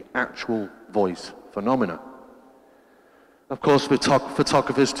AVP, actual voice phenomena. Of course,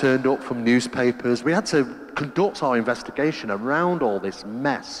 photographers turned up from newspapers. We had to conduct our investigation around all this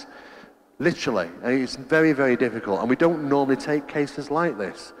mess. Literally, it's very, very difficult. And we don't normally take cases like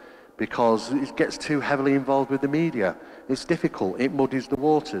this because it gets too heavily involved with the media. It's difficult, it muddies the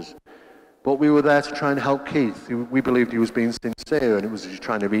waters. But we were there to try and help Keith. We believed he was being sincere and it was just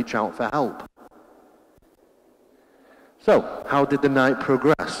trying to reach out for help. So, how did the night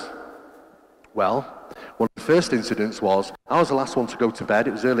progress? Well, one of the first incidents was, I was the last one to go to bed.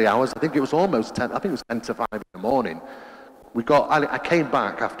 It was early hours. I think it was almost 10, I think it was 10 to 5 in the morning. I came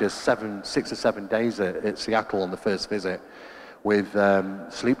back after 6 or 7 days at Seattle on the first visit with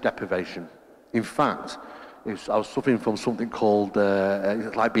sleep deprivation. In fact, I was suffering from something called,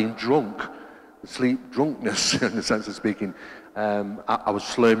 like being drunk, sleep drunkenness in the sense of speaking. I was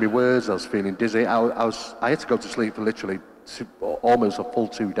slurring my words, I was feeling dizzy. I had to go to sleep for literally almost a full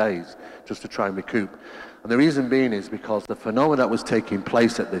 2 days just to try and recoup. And the reason being is because the phenomena that was taking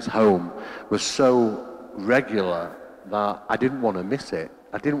place at this home was so regular that I didn't want to miss it.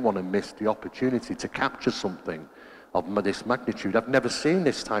 I didn't want to miss the opportunity to capture something of this magnitude. I've never seen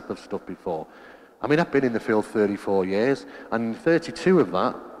this type of stuff before. I mean, I've been in the field 34 years, and 32 of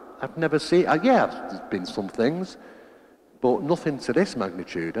that, I've never seen. Yeah, there's been some things, but nothing to this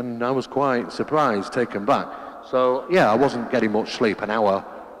magnitude, and I was quite surprised, taken back. So, yeah, I wasn't getting much sleep, an hour,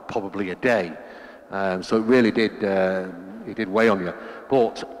 probably a day. So it really did weigh on you.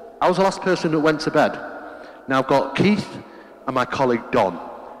 But I was the last person that went to bed. Now I've got Keith and my colleague Don.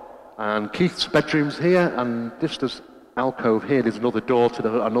 And Keith's bedroom's here, and this alcove here, there's another door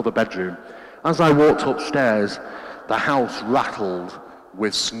to another bedroom. As I walked upstairs, the house rattled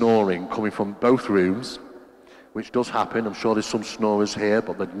with snoring coming from both rooms, which does happen. I'm sure there's some snorers here,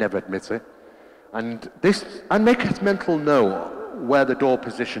 but they'd never admit it. And I make a mental note where the door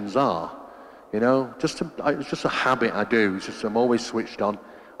positions are. You know, it's just a habit I do. I'm always switched on.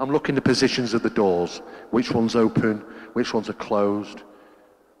 I'm looking at the positions of the doors, which one's open, which ones are closed,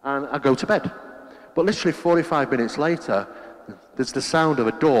 and I go to bed. But literally 45 minutes later, there's the sound of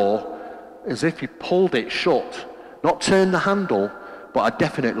a door as if you pulled it shut, not turned the handle, but a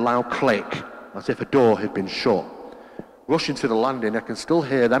definite loud click, as if a door had been shut. Rushing to the landing, I can still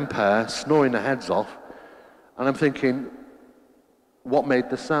hear them pair snoring their heads off, and I'm thinking, what made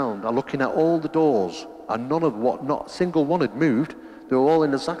the sound? I'm looking at all the doors, and not a single one had moved. They were all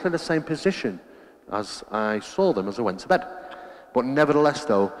in exactly the same position as I saw them as I went to bed. But nevertheless,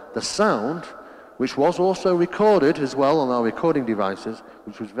 though, the sound, which was also recorded as well on our recording devices,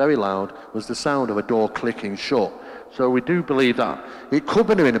 which was very loud, was the sound of a door clicking shut. So we do believe that it could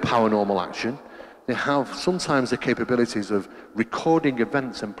be in a paranormal action. They have sometimes the capabilities of recording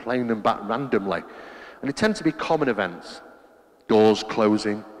events and playing them back randomly. And they tend to be common events. Doors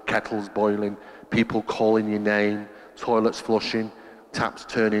closing, kettles boiling, people calling your name, toilets flushing, taps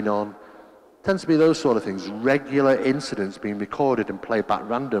turning on. Tends to be those sort of things, regular incidents being recorded and played back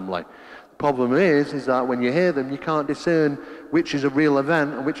randomly. The problem is that when you hear them, you can't discern which is a real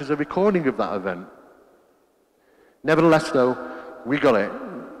event and which is a recording of that event. Nevertheless, though, we got it.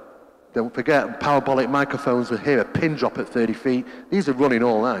 Don't forget, parabolic microphones were here, a pin drop at 30 feet. These are running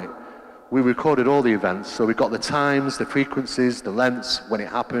all night. We recorded all the events, so we got the times, the frequencies, the lengths, when it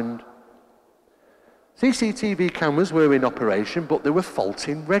happened. CCTV cameras were in operation, but they were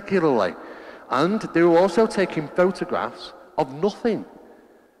faulting regularly. And they were also taking photographs of nothing.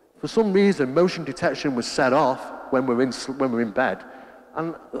 For some reason, motion detection was set off when we're in bed,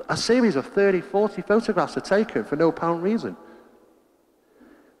 and a series of 30, 40 photographs are taken for no apparent reason.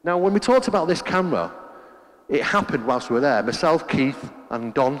 Now, when we talked about this camera, it happened whilst we were there. Myself, Keith,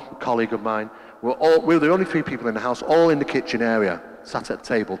 and Don, a colleague of mine, we were the only 3 people in the house, all in the kitchen area, sat at the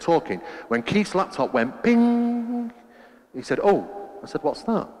table talking. When Keith's laptop went ping, he said, "Oh," I said, "What's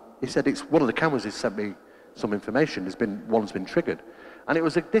that?" He said, "It's one of the cameras has sent me some information. One's been triggered." And it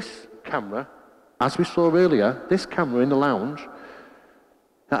was this camera, as we saw earlier, this camera in the lounge,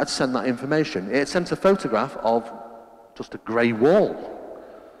 that had sent that information. It had sent a photograph of just a grey wall.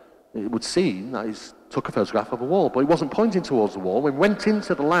 It would seem that is took a photograph of a wall, but it wasn't pointing towards the wall. When we went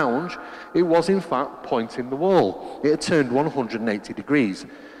into the lounge, it was in fact pointing the wall. It had turned 180 degrees.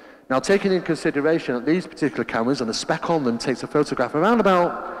 Now, taking in consideration that these particular cameras and the spec on them takes a photograph around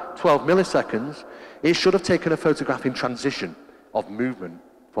about 12 milliseconds, it should have taken a photograph in transition of movement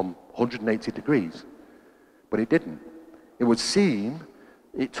from 180 degrees, but it didn't. It would seem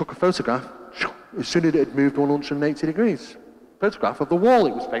it took a photograph as soon as it had moved 180 degrees. Photograph of the wall,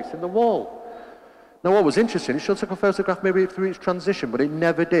 it was facing the wall. Now, what was interesting, it should have took a photograph maybe through its transition, but it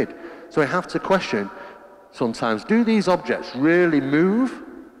never did. So I have to question sometimes, do these objects really move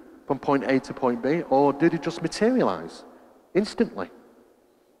from point A to point B, or did it just materialize instantly?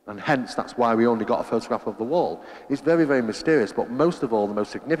 And hence, that's why we only got a photograph of the wall. It's very, very mysterious, but most of all, the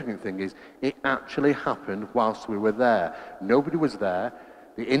most significant thing is it actually happened whilst we were there. Nobody was there.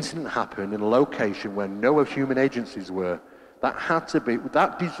 The incident happened in a location where no human agencies were. That had to be,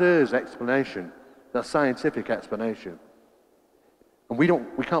 that deserves explanation. That's scientific explanation. And we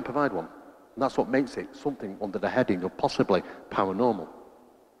can't provide one. And that's what makes it something under the heading of possibly paranormal.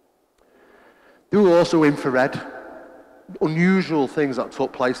 There were also infrared, unusual things that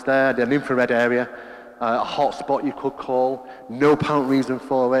took place there. An infrared area, a hot spot you could call, no apparent reason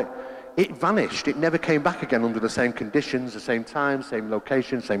for it. It vanished. It never came back again under the same conditions, the same time, same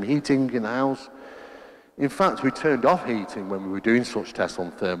location, same heating in the house. In fact, we turned off heating when we were doing such tests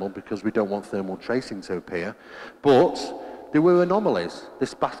on thermal because we don't want thermal tracing to appear. But there were anomalies.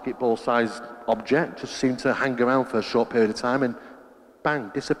 This basketball-sized object just seemed to hang around for a short period of time and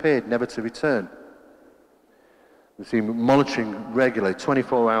bang, disappeared, never to return. We seemed monitoring regularly,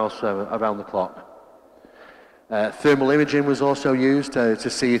 24 hours around the clock. Thermal imaging was also used to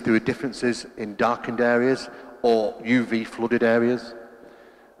see if there were differences in darkened areas or UV flooded areas.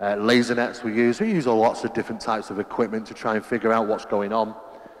 Laser nets were used. We use lots of different types of equipment to try and figure out what's going on.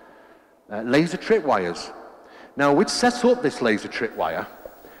 Laser tripwires. Now, we'd set up this laser tripwire,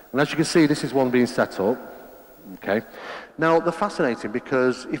 and as you can see, this is one being set up. Okay. Now, they're fascinating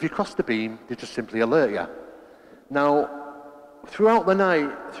because if you cross the beam, they just simply alert you. Now, throughout the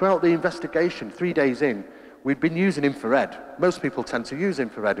night, throughout the investigation, 3 days in, we'd been using infrared. Most people tend to use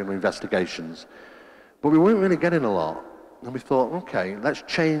infrared in investigations, but we weren't really getting a lot. And we thought, okay, let's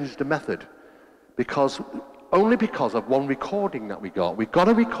change the method. Only because of one recording that we got. We got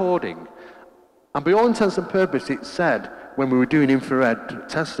a recording, and by all intents and purposes, it said, when we were doing infrared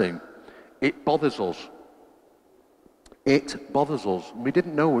testing, it bothers us. It bothers us. We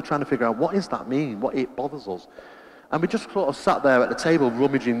didn't know. We were trying to figure out, what does that mean? What it bothers us? And we just sort of sat there at the table,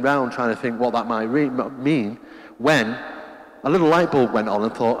 rummaging around, trying to think what that might mean, when a little light bulb went on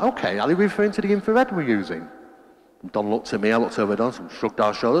and thought, okay, are they referring to the infrared we're using? Don looked at me, I looked over at Don, and shrugged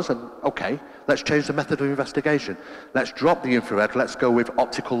our shoulders, and okay, let's change the method of investigation. Let's drop the infrared, let's go with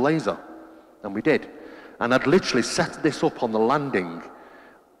optical laser. And we did. And I'd literally set this up on the landing,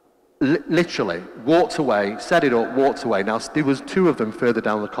 literally, walked away, set it up, walked away. Now, there was two of them further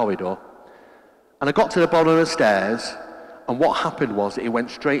down the corridor. And I got to the bottom of the stairs, and what happened was it went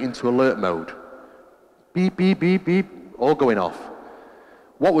straight into alert mode. Beep, beep, beep, beep, all going off.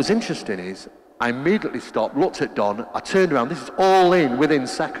 What was interesting is, I immediately stopped, looked at Don, I turned around, this is all in within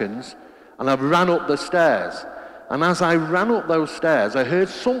seconds, and I ran up the stairs. And as I ran up those stairs, I heard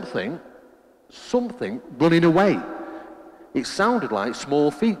something running away. It sounded like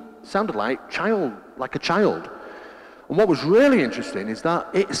small feet, sounded like a child. And what was really interesting is that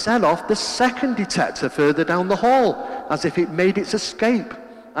it set off the second detector further down the hall, as if it made its escape.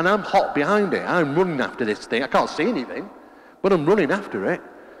 And I'm hot behind it, I'm running after this thing, I can't see anything, but I'm running after it.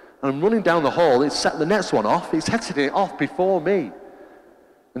 I'm running down the hall, it's set the next one off, it's headed it off before me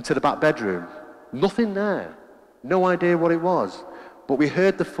into the back bedroom. Nothing there, no idea what it was. But we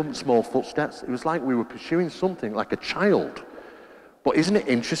heard the small footsteps. It was like we were pursuing something like a child. But isn't it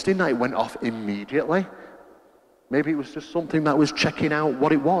interesting that it went off immediately? Maybe it was just something that was checking out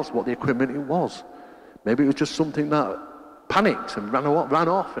what it was, what the equipment it was. Maybe it was just something that panicked and ran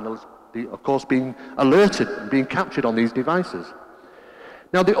off and was, of course, being alerted and being captured on these devices.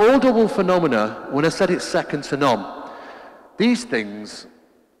 Now, the audible phenomena, when I said it's second to none, these things,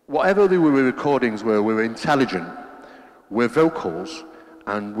 whatever the recordings were intelligent, were vocals,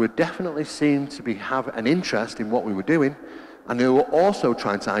 and we definitely seemed to have an interest in what we were doing, and they were also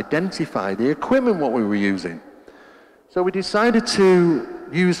trying to identify the equipment what we were using. So we decided to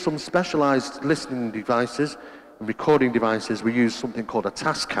use some specialized listening devices and recording devices. We used something called a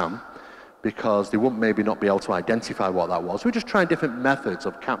task cam, because they would maybe not be able to identify what that was. We're just trying different methods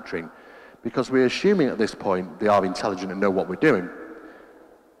of capturing, because we're assuming at this point they are intelligent and know what we're doing.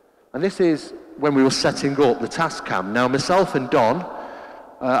 And this is when we were setting up the task cam. Now, myself and Don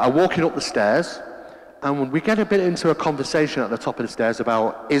are walking up the stairs, And we get a bit into a conversation at the top of the stairs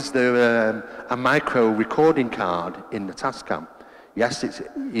about, is there a micro recording card in the Tascam? Yes,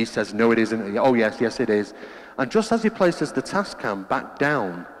 he says, no, it isn't. Oh, yes, it is. And just as he places the Tascam back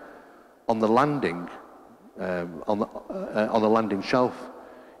down on the landing, on the landing shelf,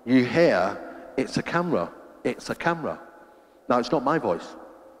 you hear, it's a camera, it's a camera. Now, it's not my voice,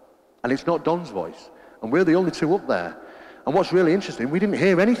 and it's not Don's voice, and we're the only two up there. And what's really interesting, we didn't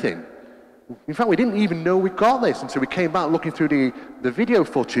hear anything. In fact, we didn't even know we got this until we came back looking through the video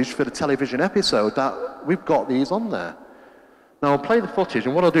footage for the television episode that we've got these on there. Now, I'll play the footage,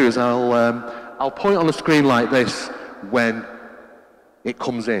 and what I'll do is I'll point on the screen like this when it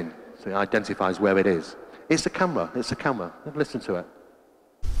comes in, so it identifies where it is. It's a camera, it's a camera. Listen to it.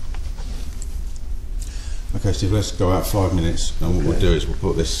 Okay, Steve, let's go out 5 minutes, and what we'll do is we'll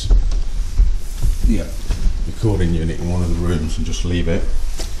put this recording unit in one of the rooms and just leave it.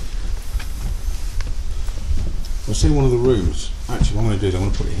 We'll see one of the rooms. Actually, what I'm going to do is I'm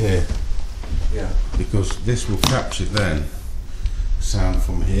going to put it here. Yeah. Because this will capture then sound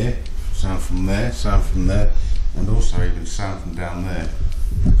from here, sound from there, and also even sound from down there.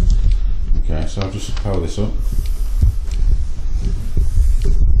 Okay, so I'll just power this up.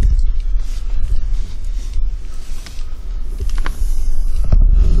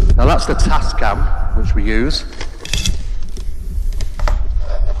 Now that's the Tascam which we use.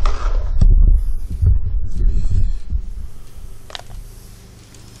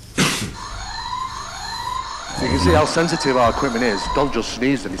 You can see how sensitive our equipment is. Don just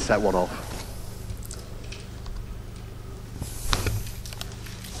sneezed and he set one off.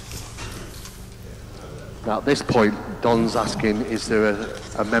 Now at this point, Don's asking, is there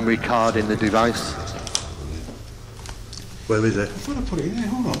a memory card in the device? Where is it? I thought I put it in there,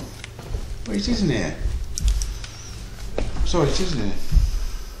 hold on. Wait, it isn't here. Sorry, it isn't here.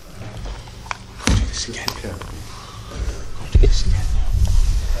 I'll do this again. Okay. I'll do this again now.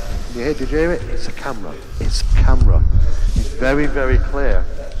 Did you hear it? It's a camera. It's a camera. It's very, very clear.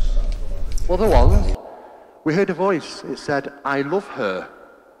 Other ones, we heard a voice. It said, I love her.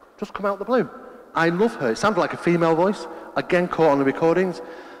 Just come out the blue. I love her. It sounded like a female voice. Again, caught on the recordings.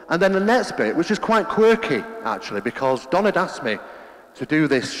 And then the next bit, which is quite quirky, actually, because Don had asked me to do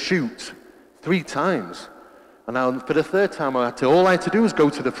this shoot 3 times. And now, for the 3rd time, all I had to do was go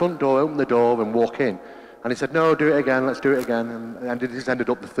to the front door, open the door, and walk in. And he said, no, do it again, let's do it again. And it just ended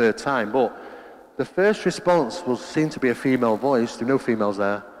up the 3rd time. But the first response seemed to be a female voice. There were no females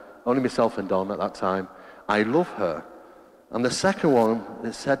there, only myself and Don at that time. I love her. And the second one,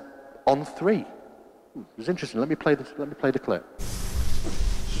 it said, on 3. It was interesting. Let me play the clip.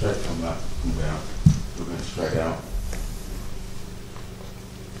 Straight from that, come out. We're going straight out.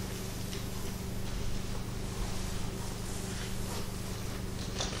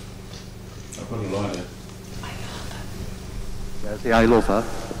 I've got a line here. There's the I love her.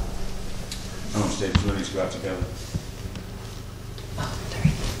 Oh, Steve, we're going to go out together.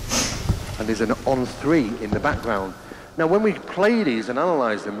 And there's an on 3 in the background. Now, when we play these and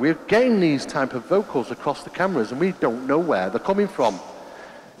analyse them, we're getting these type of vocals across the cameras, and we don't know where they're coming from.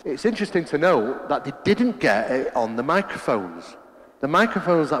 It's interesting to know that they didn't get it on the microphones. The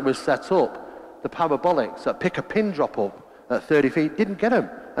microphones that were set up, the parabolics that pick a pin drop up at 30 feet, didn't get them,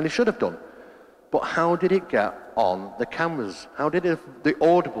 and they should have done. But how did it get on the cameras? How did the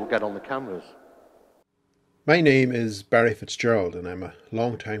audible get on the cameras? My name is Barry Fitzgerald, and I'm a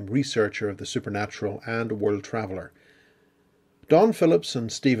long-time researcher of the supernatural and a world traveller. Don Phillips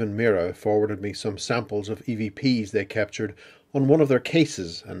and Stephen Mera forwarded me some samples of EVPs they captured on one of their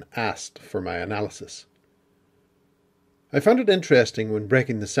cases and asked for my analysis. I found it interesting when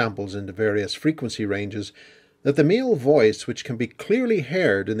breaking the samples into various frequency ranges that the male voice, which can be clearly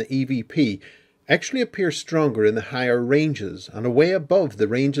heard in the EVP, actually appears stronger in the higher ranges and away above the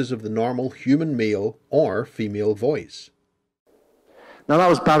ranges of the normal human male or female voice. Now that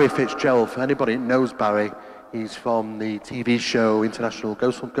was Barry Fitzgerald. For anybody who knows Barry, he's from the TV show International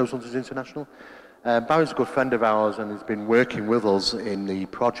Ghost Hunters International. Barry's a good friend of ours and has been working with us in the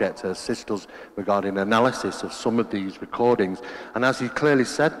project to assist us regarding analysis of some of these recordings. And as he clearly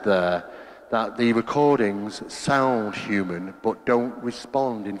said there, that the recordings sound human but don't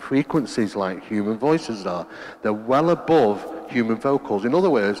respond in frequencies like human voices are. They're well above human vocals. In other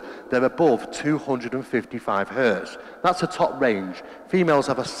words, they're above 255 hertz. That's a top range. Females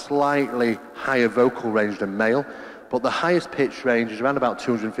have a slightly higher vocal range than male, but the highest pitch range is around about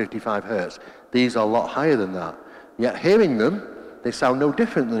 255 hertz. These are a lot higher than that. Yet hearing them, they sound no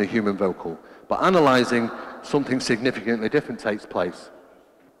different than a human vocal. But analysing, something significantly different takes place.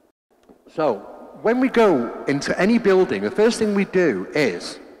 So, when we go into any building, the first thing we do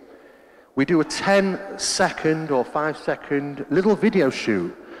is we do a 10-second or 5-second little video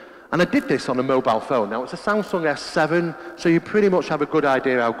shoot. And I did this on a mobile phone. Now, it's a Samsung S7, so you pretty much have a good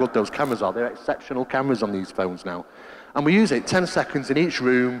idea how good those cameras are. They're exceptional cameras on these phones now. And we use it 10 seconds in each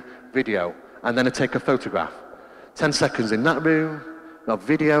room, video, and then I take a photograph. 10 seconds in that room, a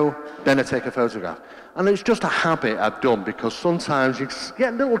video, then I take a photograph. And it's just a habit I've done, because sometimes you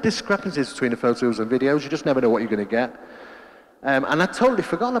get little discrepancies between the photos and videos. You just never know what you're going to get. And I'd totally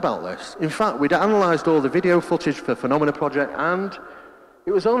forgotten about this. In fact, we'd analysed all the video footage for Phenomena Project, and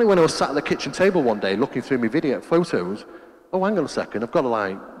it was only when I was sat at the kitchen table one day looking through my video photos, oh, hang on a second, I've got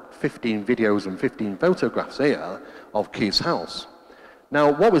like 15 videos and 15 photographs here of Keith's house.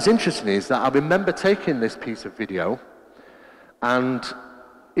 Now, what was interesting is that I remember taking this piece of video, and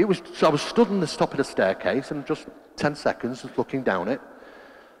so I was stood on the top of the staircase and just 10 seconds just looking down it,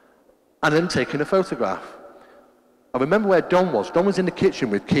 and then taking a photograph. I remember where Don was. Don was in the kitchen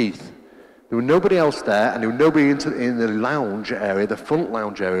with Keith. There was nobody else there, and there was nobody in the lounge area, the front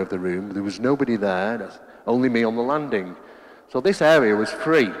lounge area of the room. There was nobody there, there's only me on the landing. So this area was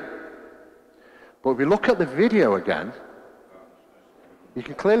free. But if we look at the video again, you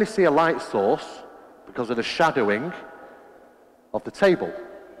can clearly see a light source because of the shadowing of the table.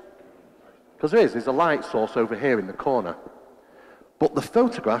 Because there's a light source over here in the corner. But the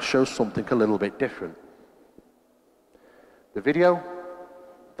photograph shows something a little bit different. The video,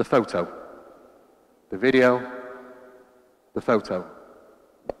 the photo. The video, the photo.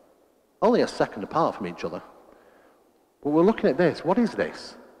 Only a second apart from each other. But we're looking at this. What is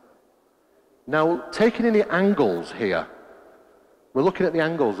this? Now, taking in the angles here, we're looking at the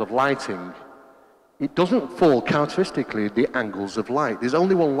angles of lighting. It doesn't fall characteristically the angles of light. There's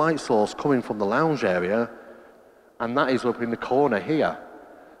only one light source coming from the lounge area, and that is up in the corner here.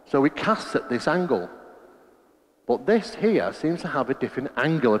 So it casts at this angle. But this here seems to have a different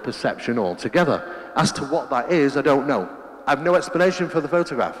angle of perception altogether. As to what that is, I don't know. I have no explanation for the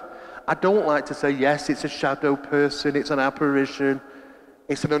photograph. I don't like to say, yes, it's a shadow person, it's an apparition.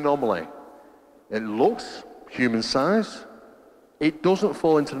 It's an anomaly. It looks human size. It doesn't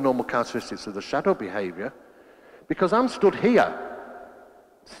fall into the normal characteristics of the shadow behavior, because I'm stood here,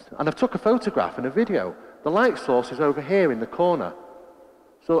 and I've took a photograph and a video. The light source is over here in the corner.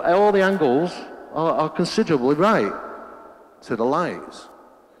 So all the angles are considerably right to the lights,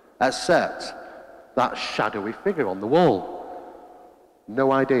 except that shadowy figure on the wall.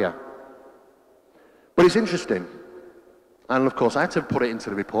 No idea. But it's interesting. And of course, I had to put it into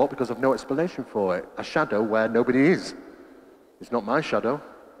the report because I've no explanation for it. A shadow where nobody is. It's not my shadow.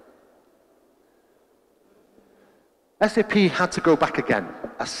 SAP had to go back again,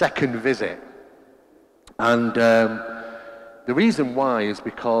 a second visit. And the reason why is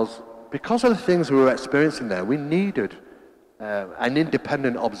because of the things we were experiencing there, we needed an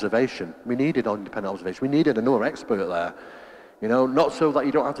independent observation. We needed another expert there. You know, not so that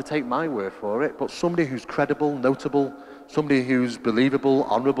you don't have to take my word for it, but somebody who's credible, notable, somebody who's believable,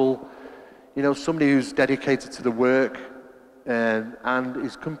 honourable, you know, somebody who's dedicated to the work and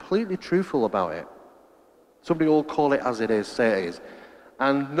is completely truthful about it. Somebody will call it as it is, say it is.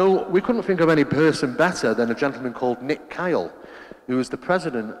 And no, we couldn't think of any person better than a gentleman called Nick Kyle, who is the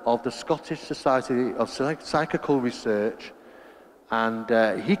president of the Scottish Society of Psychical Research,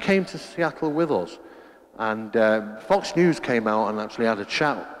 and he came to Seattle with us. And Fox News came out and actually had a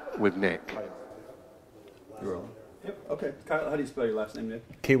chat with Nick. You're on. Yep, okay. Kyle, how do you spell your last name,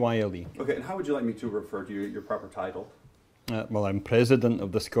 Nick? K-Y-L-E. Okay, and how would you like me to refer to you, your proper title? Well, I'm president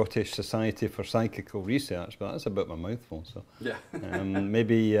of the Scottish Society for Psychical Research, but that's a bit of a mouthful, so... Yeah.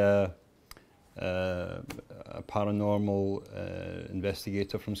 Maybe a paranormal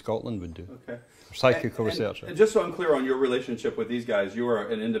investigator from Scotland would do. Okay. Psychical researcher. And just so I'm clear on your relationship with these guys, you are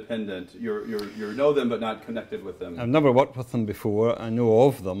an independent. You know them, but not connected with them. I've never worked with them before. I know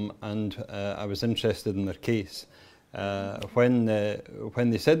of them, and I was interested in their case. When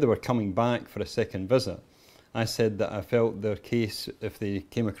they said they were coming back for a second visit, I said that I felt their case, if they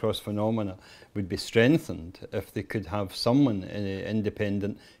came across phenomena, would be strengthened if they could have someone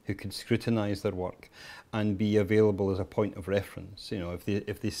independent who could scrutinise their work and be available as a point of reference. You know,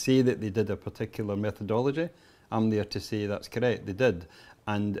 if they say that they did a particular methodology, I'm there to say that's correct, they did.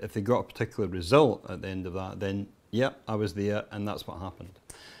 And if they got a particular result at the end of that, then yeah, I was there, and that's what happened.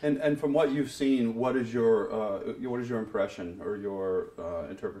 And from what you've seen, what is your impression or your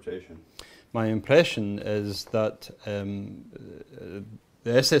interpretation? My impression is that the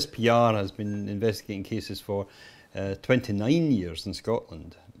SSPR has been investigating cases for 29 years in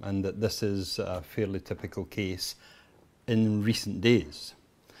Scotland, and that this is a fairly typical case in recent days.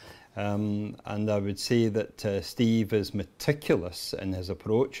 And I would say that Steve is meticulous in his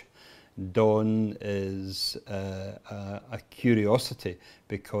approach. Don is a curiosity,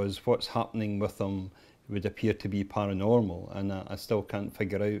 because what's happening with him would appear to be paranormal, and I still can't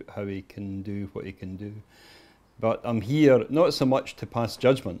figure out how he can do what he can do. But I'm here not so much to pass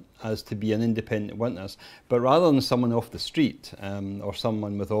judgment as to be an independent witness, but rather than someone off the street or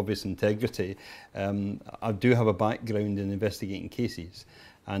someone with obvious integrity. I do have a background in investigating cases,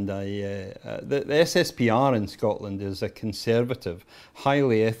 and the SSPR in Scotland is a conservative,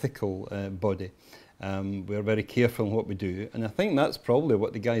 highly ethical body. We're very careful in what we do, and I think that's probably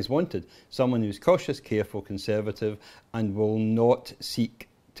what the guys wanted. Someone who's cautious, careful, conservative, and will not seek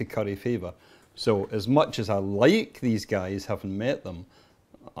to curry favour. So as much as I like these guys, having met them,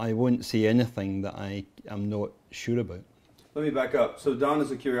 I won't say anything that I am not sure about. Let me back up. So Don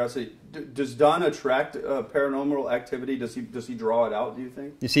is a curiosity. Does Don attract paranormal activity? Does he draw it out, do you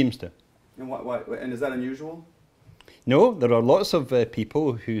think? He seems to. And why? And is that unusual? No, there are lots of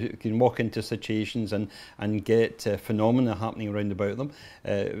people who can walk into situations and get phenomena happening around about them.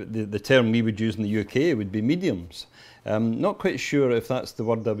 The term we would use in the UK would be mediums. Not quite sure if that's the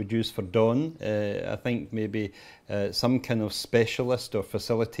word I would use for Don. I think maybe some kind of specialist or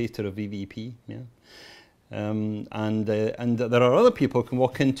facilitator of EVP. Yeah. And there are other people who can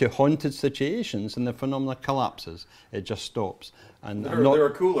walk into haunted situations and the phenomena collapses. It just stops. And they're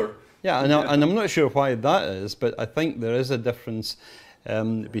cooler. Yeah, and I'm not sure why that is, but I think there is a difference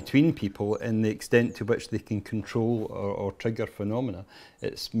between people in the extent to which they can control or trigger phenomena.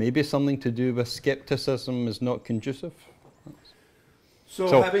 It's maybe something to do with skepticism is not conducive.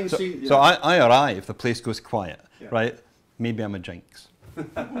 So I arrive, the place goes quiet, yeah. Right? Maybe I'm a jinx.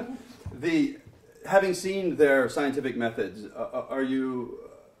 Having seen their scientific methods, are you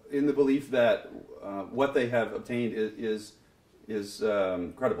in the belief that what they have obtained is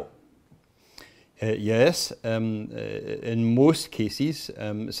credible? Yes, in most cases.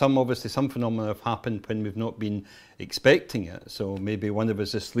 Some phenomena have happened when we've not been expecting it. So maybe one of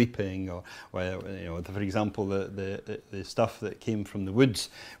us is sleeping, or for example, the stuff that came from the woods,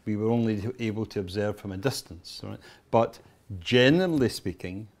 we were only able to observe from a distance. Right? But generally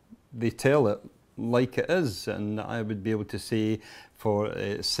speaking, they tell it like it is, and I would be able to say for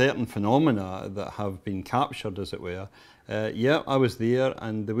certain phenomena that have been captured, as it were, yeah, I was there,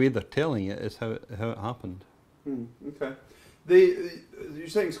 and the way they're telling it is how it happened. Okay. You're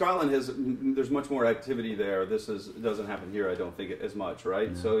saying Scotland there's much more activity there. This doesn't happen here, I don't think, as much, right?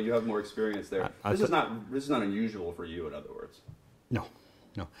 Yeah. So you have more experience there. This is not unusual for you, in other words. No.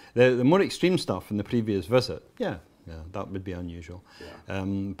 The more extreme stuff in the previous visit, yeah, that would be unusual. Yeah.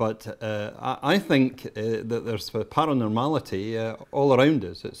 But I think that there's paranormality all around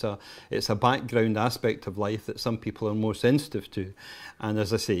us. It's a background aspect of life that some people are more sensitive to. And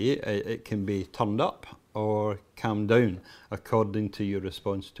as I say, it can be turned up or calmed down according to your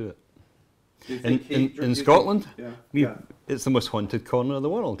response to it. In Scotland, it's the most haunted corner of the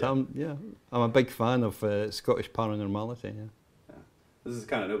world. Yeah. I'm a big fan of Scottish paranormality. Yeah. This is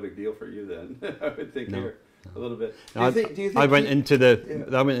kind of no big deal for you then, I would think here. A little bit. I went into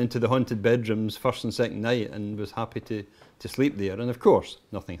the haunted bedrooms first and second night and was happy to sleep there, and of course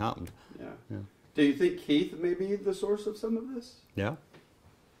nothing happened. Yeah. Do you think Keith may be the source of some of this? Yeah.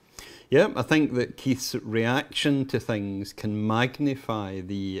 Yeah, I think that Keith's reaction to things can magnify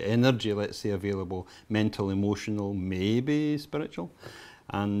the energy, let's say, available, mental, emotional, maybe spiritual.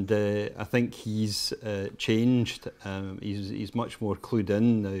 And I think he's changed. He's much more clued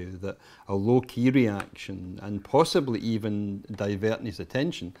in now that a low-key reaction and possibly even diverting his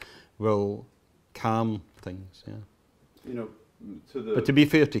attention will calm things. Yeah. But to be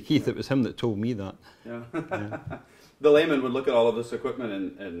fair to Keith, it was him that told me that. Yeah. The layman would look at all of this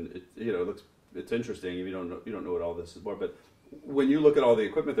equipment and it's interesting. You don't know what all this is for. But when you look at all the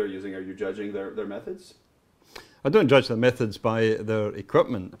equipment they're using, are you judging their methods? I don't judge the methods by their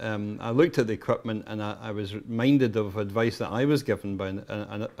equipment. I looked at the equipment and I was reminded of advice that I was given by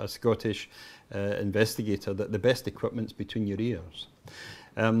a Scottish investigator that the best equipment's between your ears.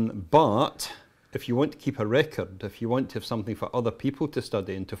 But if you want to keep a record, if you want to have something for other people to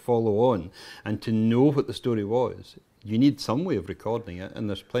study and to follow on and to know what the story was, you need some way of recording it, and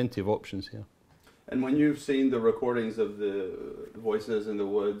there's plenty of options here. And when you've seen the recordings of the voices in the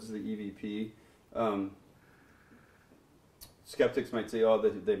woods, the EVP, skeptics might say, oh,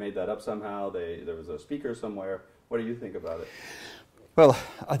 they made that up somehow, there was a speaker somewhere. What do you think about it? Well,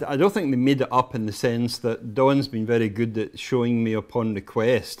 I don't think they made it up in the sense that Don's been very good at showing me upon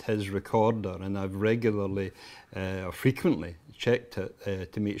request his recorder, and I've regularly or frequently checked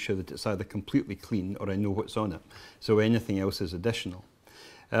it to make sure that it's either completely clean or I know what's on it. So anything else is additional.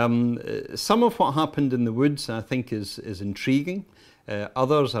 Some of what happened in the woods I think is intriguing.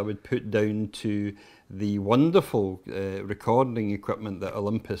 Others I would put down to the wonderful recording equipment that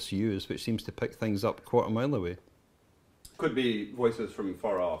Olympus use, which seems to pick things up a quarter mile away. Could be voices from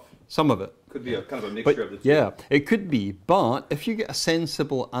far off. Some of it. Could be a kind of a mixture of the two. Yeah, it could be. But if you get a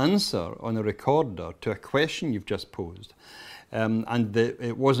sensible answer on a recorder to a question you've just posed, and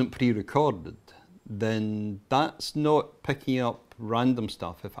it wasn't pre-recorded, then that's not picking up random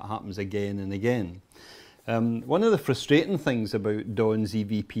stuff if it happens again and again. One of the frustrating things about Don's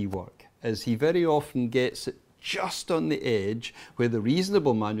EVP work is he very often gets it just on the edge where the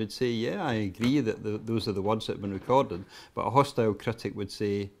reasonable man would say, yeah, I agree that those are the words that have been recorded, but a hostile critic would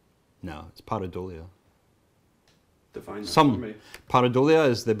say, no, it's pareidolia. Define that for me. Pareidolia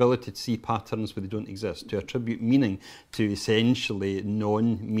is the ability to see patterns where they don't exist, to attribute meaning to essentially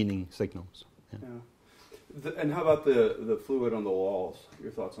non-meaning signals. Yeah. And how about the fluid on the walls?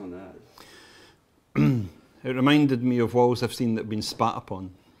 Your thoughts on that? It reminded me of walls I've seen that have been spat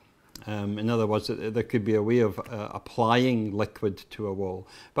upon. In other words, there could be a way of applying liquid to a wall.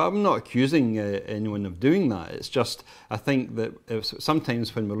 But I'm not accusing anyone of doing that. It's just, I think that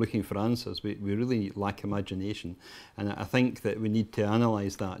sometimes when we're looking for answers, we really lack imagination. And I think that we need to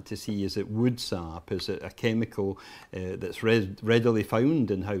analyse that to see, is it wood sap? Is it a chemical that's readily found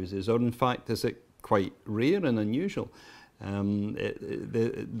in houses? Or in fact, is it quite rare and unusual?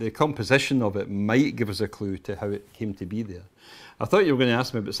 The composition of it might give us a clue to how it came to be there. I thought you were going to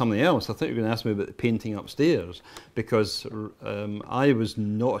ask me about something else. I thought you were going to ask me about the painting upstairs, because I was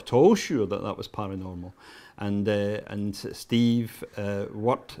not at all sure that that was paranormal. And Steve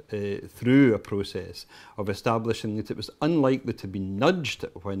worked through a process of establishing that it was unlikely to be nudged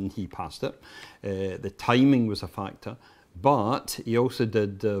when he passed it. The timing was a factor, but he also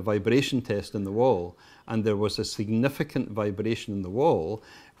did a vibration test in the wall, and there was a significant vibration in the wall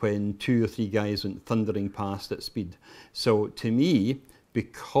when 2 or 3 guys went thundering past at speed. So to me,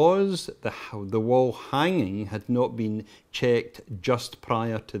 because the wall hanging had not been checked just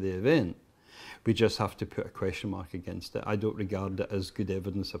prior to the event, we just have to put a question mark against it. I don't regard it as good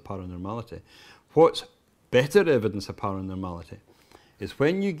evidence of paranormality. What's better evidence of paranormality is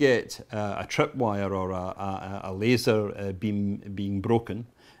when you get a tripwire or a laser beam being broken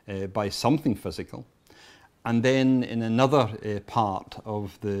by something physical, and then in another part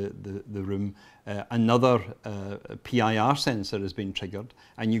of the room, another PIR sensor has been triggered,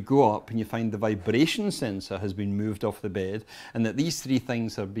 and you go up and you find the vibration sensor has been moved off the bed, and that these 3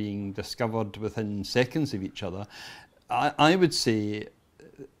 things are being discovered within seconds of each other. I would say,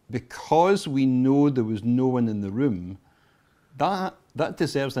 because we know there was no one in the room, that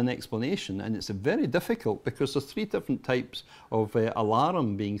deserves an explanation, and it's very difficult because there's 3 different types of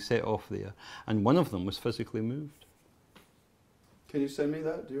alarm being set off there, and one of them was physically moved. Can you send me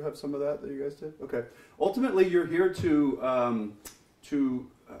that? Do you have some of that you guys did? Okay. Ultimately, you're here to I'm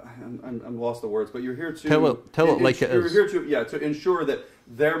lost the words, but you're here to tell it like it is. You're here to ensure that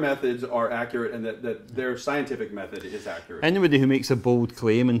their methods are accurate and that their scientific method is accurate. Anybody who makes a bold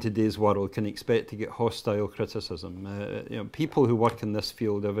claim in today's world can expect to get hostile criticism. People who work in this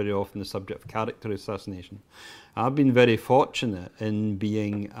field are very often the subject of character assassination. I've been very fortunate in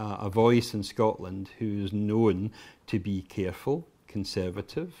being a voice in Scotland who's known to be careful,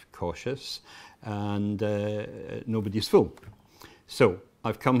 conservative, cautious, and nobody's fool. So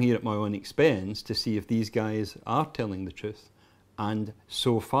I've come here at my own expense to see if these guys are telling the truth, and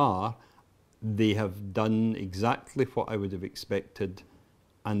so far they have done exactly what I would have expected,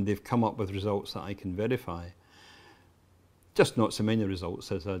 and they've come up with results that I can verify. Just not so many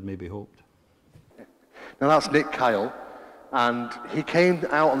results as I'd maybe hoped. Now that's Nick Kyle, and he came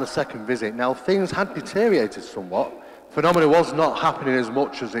out on the second visit. Now things had deteriorated somewhat. Phenomena was not happening as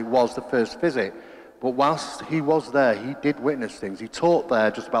much as it was the first visit. But whilst he was there, he did witness things. He talked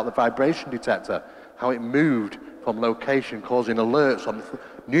there just about the vibration detector, how it moved from location, causing alerts on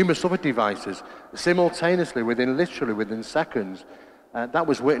numerous other devices, simultaneously literally within seconds. That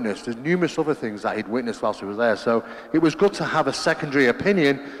was witnessed. There's numerous other things that he'd witnessed whilst he was there. So it was good to have a secondary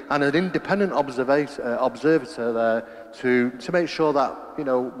opinion and an independent observer there to make sure that, you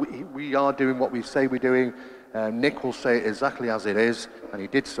know, we are doing what we say we're doing. Nick will say it exactly as it is, and he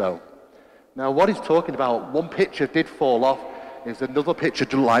did so. Now, what he's talking about, one picture did fall off. There's another picture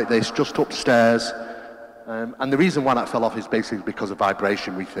like this, just upstairs. And the reason why that fell off is basically because of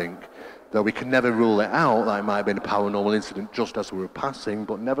vibration, we think. Though we can never rule it out, that it might have been a paranormal incident just as we were passing,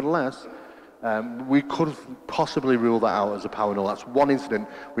 but nevertheless, we could have possibly ruled that out as a paranormal. That's one incident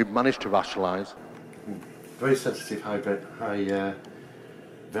we've managed to rationalise. Very sensitive,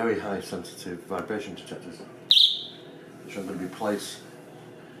 very high sensitive vibration detectors, which I'm going to replace.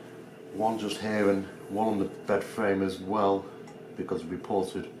 One just here and one on the bed frame as well. because of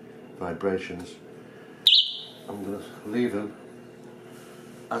reported vibrations. I'm going to leave them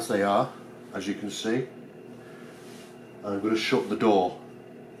as they are, as you can see. I'm going to shut the door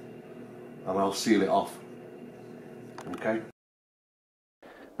and I'll seal it off. Okay?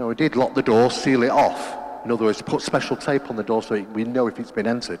 Now we did lock the door, seal it off. In other words, put special tape on the door so we know if it's been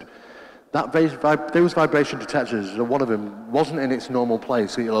entered. Those vibration detectors, one of them wasn't in its normal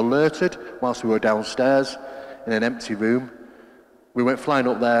place. It alerted whilst we were downstairs in an empty room. We went flying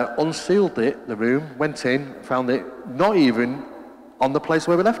up there, unsealed it, the room, went in, found it not even on the place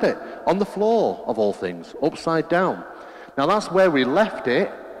where we left it, on the floor of all things, upside down. Now that's where we left it,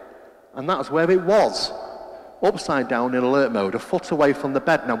 and that's where it was, upside down in alert mode, a foot away from the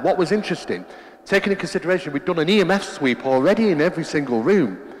bed. Now what was interesting, taking into consideration we'd done an EMF sweep already in every single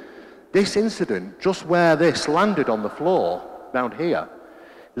room, this incident, just where this landed on the floor, down here,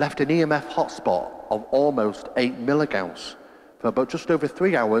 left an EMF hotspot of almost 8 milligauss for about just over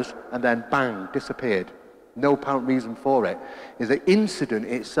 3 hours, and then bang, disappeared. No apparent reason for it. Is the incident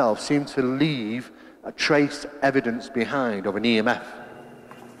itself seemed to leave a trace evidence behind of an EMF.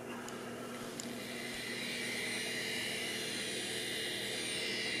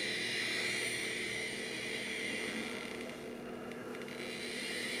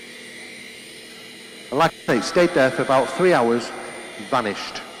 And like I say, it stayed there for about 3 hours,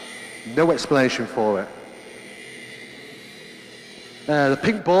 vanished. No explanation for it. The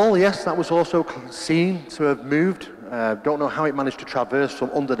pink ball, yes, that was also seen to have moved. Don't know how it managed to traverse from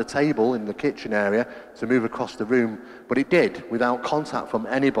under the table in the kitchen area to move across the room, but it did without contact from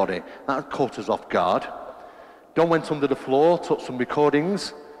anybody. That caught us off guard. Don went under the floor, took some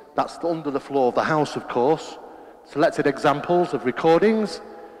recordings. That's under the floor of the house, of course. Selected examples of recordings,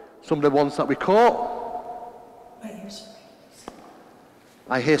 some of the ones that we caught.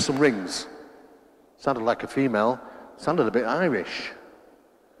 I hear some rings. Sounded like a female. Sounded a bit Irish.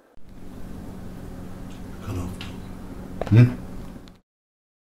 Hmm?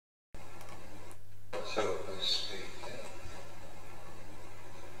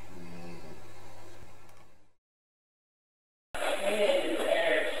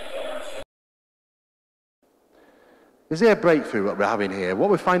 Is there a breakthrough that we're having here? What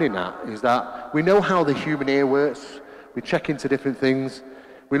we're finding out is that we know how the human ear works. We check into different things.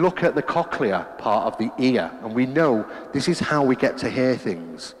 We look at the cochlea part of the ear, and we know this is how we get to hear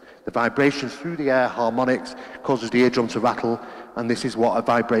things. The vibrations through the air, harmonics, causes the eardrum to rattle, and this is what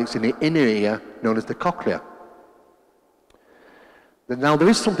vibrates in the inner ear, known as the cochlea. Now, there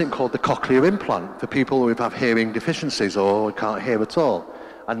is something called the cochlear implant for people who have hearing deficiencies or can't hear at all.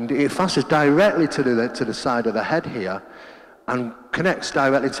 And it fastens directly to the side of the head here and connects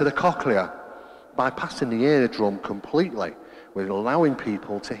directly to the cochlea, bypassing the eardrum completely. We're allowing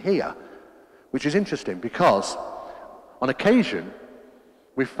people to hear, which is interesting because on occasion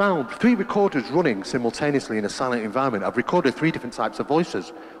we found 3 recorders running simultaneously in a silent environment. I've recorded 3 different types of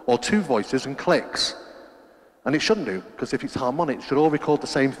voices, or 2 voices and clicks. And it shouldn't do, because if it's harmonic, it should all record the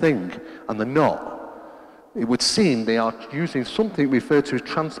same thing, and they're not. It would seem they are using something referred to as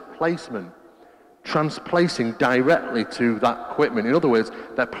transplacement, transplacing directly to that equipment. In other words,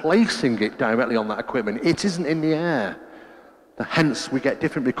 they're placing it directly on that equipment. It isn't in the air. Hence, we get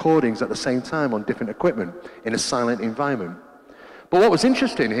different recordings at the same time on different equipment in a silent environment. But what was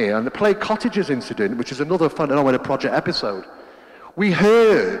interesting here, and the Plague Cottages incident, which is another Phenomenal Project episode, we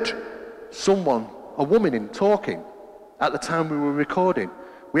heard someone, a woman in talking at the time we were recording.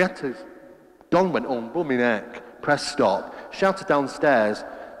 We had to, Don went on, bummy neck, press stop, shouted downstairs,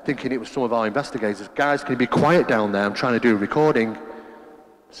 thinking it was some of our investigators, guys, can you be quiet down there, I'm trying to do a recording.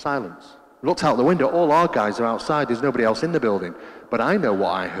 Silence. Looked out the window, all our guys are outside, there's nobody else in the building. But I know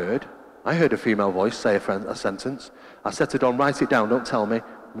what I heard. I heard a female voice say a sentence. I said to Don, write it down, don't tell me.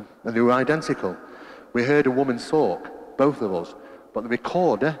 And they were identical. We heard a woman talk, both of us, but the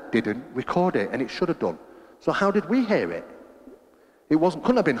recorder didn't record it, and it should have done. So how did we hear it? It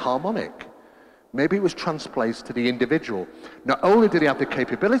couldn't have been harmonic. Maybe it was transplaced to the individual. Not only did he have the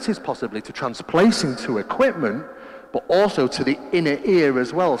capabilities possibly to transplace into equipment, but also to the inner ear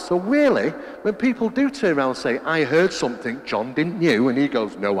as well. So really, when people do turn around and say, I heard something, John, didn't you? And he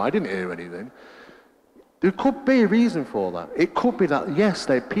goes, no, I didn't hear anything. There could be a reason for that. It could be that, yes,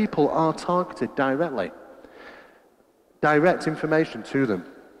 people are targeted directly. Direct information to them.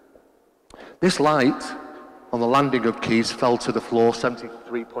 This light on the landing of Keys fell to the floor,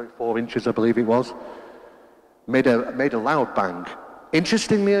 73.4 inches, I believe it was. Made a loud bang.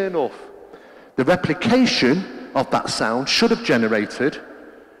 Interestingly enough, the replication of that sound should have generated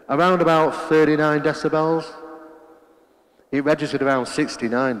around about 39 decibels. It registered around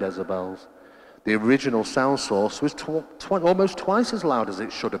 69 decibels. The original sound source was almost twice as loud as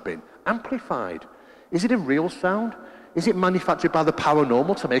it should have been, amplified. Is it a real sound? Is it manufactured by the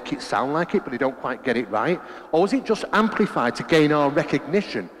paranormal to make it sound like it, but they don't quite get it right? Or is it just amplified to gain our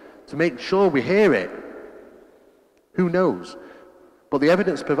recognition, to make sure we hear it? Who knows? But the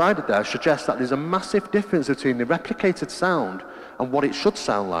evidence provided there suggests that there's a massive difference between the replicated sound and what it should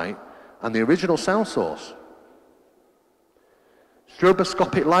sound like and the original sound source.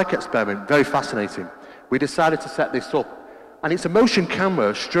 Stroboscopic light experiment, very fascinating. We decided to set this up. And it's a motion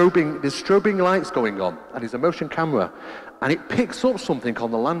camera, there's strobing lights going on, and it's a motion camera. And it picks up something on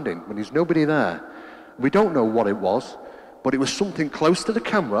the landing when there's nobody there. We don't know what it was, but it was something close to the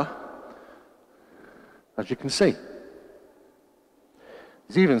camera, as you can see.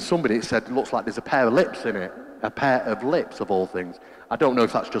 There's even somebody that said it looks like there's a pair of lips in it, a pair of lips of all things. I don't know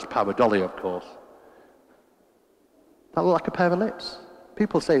if that's just pareidolia, of course. That look like a pair of lips.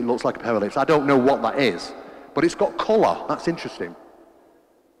 People say it looks like a pair of lips. I don't know what that is, but it's got colour. That's interesting.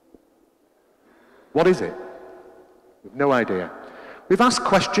 What is it? We've no idea. We've asked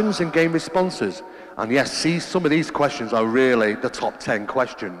questions and gained responses. And yes, see, some of these questions are really the top 10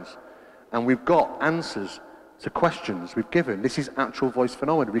 questions. And we've got answers to questions we've given. This is actual voice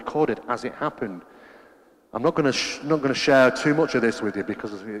phenomena recorded as it happened. I'm not going to share too much of this with you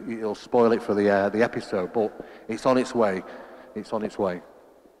because it'll spoil it for the episode, but it's on its way. It's on its way.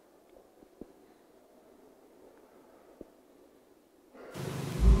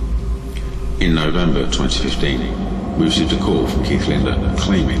 In November 2015, we received a call from Keith Linder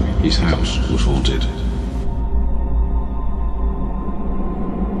claiming his house was haunted.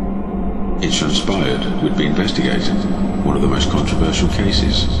 It transpired we'd be investigating one of the most controversial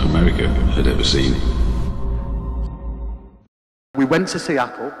cases America had ever seen. We went to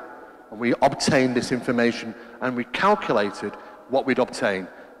Seattle and we obtained this information and we calculated what we'd obtained.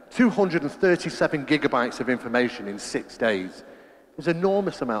 237 gigabytes of information in 6 days. It was an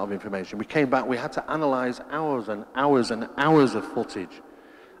enormous amount of information. We came back, we had to analyze hours and hours and hours of footage.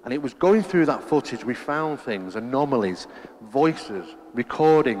 And it was going through that footage, we found things, anomalies, voices,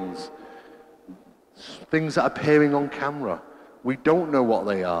 recordings, things that are appearing on camera. We don't know what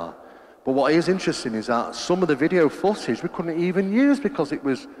they are. But what is interesting is that some of the video footage we couldn't even use because it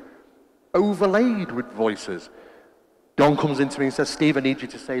was overlaid with voices. Don comes into me and says, Steve, I need you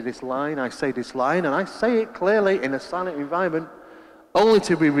to say this line. I say this line, and I say it clearly in a silent environment, only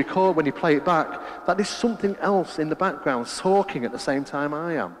to be record when you play it back that there's something else in the background talking at the same time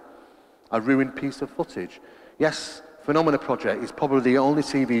I am. A ruined piece of footage. Yes, Phenomena Project is probably the only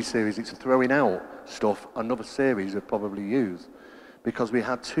TV series that's throwing out stuff another series would probably use, because we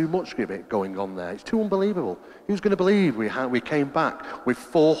had too much of it going on there. It's too unbelievable. Who's going to believe we came back with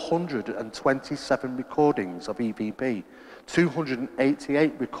 427 recordings of EVP,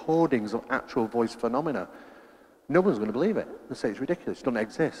 288 recordings of actual voice phenomena? No one's going to believe it. They say it's ridiculous. It doesn't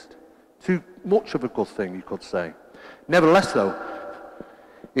exist. Too much of a good thing, you could say. Nevertheless, though,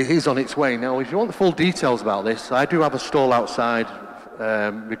 it is on its way. Now, if you want the full details about this, I do have a stall outside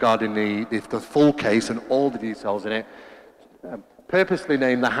regarding the full case and all the details in it. Purposely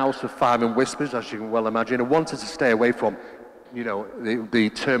named the House of Fire and Whispers, as you can well imagine, and wanted to stay away from, you know, the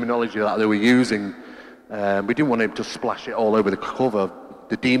terminology that they were using. We didn't want to just splash it all over the cover,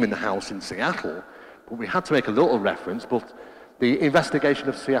 the Demon House in Seattle, but we had to make a little reference. But the investigation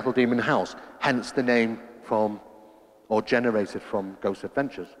of Seattle Demon House, hence the name from, or generated from, Ghost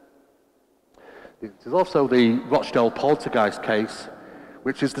Adventures. There's also the Rochdale poltergeist case,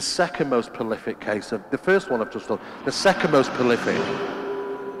 which is the second most prolific case of the first one I've just done. The second most prolific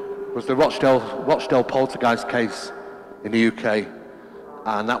was the Rochdale poltergeist case in the UK,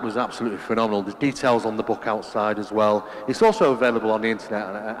 and that was absolutely phenomenal. There's details on the book outside as well. It's also available on the internet,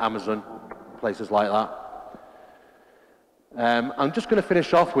 on Amazon, places like that. I'm just going to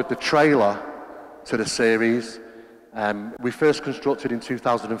finish off with the trailer to the series. We first constructed in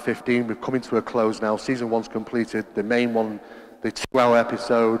 2015. We're coming to a close now. Season 1's completed. The main one, the 2-hour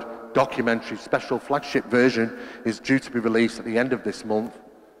episode, documentary, special flagship version is due to be released at the end of this month.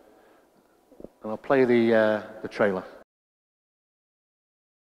 And I'll play the trailer.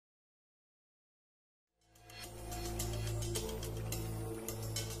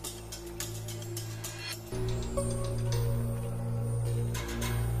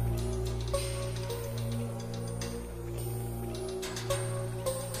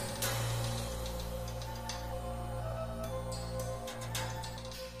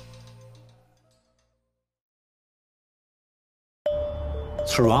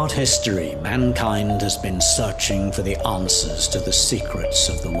 Throughout history, mankind has been searching for the answers to the secrets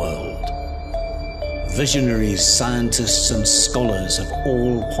of the world. Visionaries, scientists and scholars have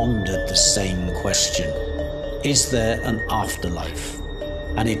all pondered the same question. Is there an afterlife?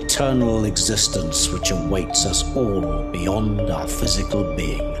 An eternal existence which awaits us all beyond our physical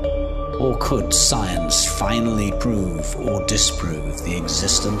being? Or could science finally prove or disprove the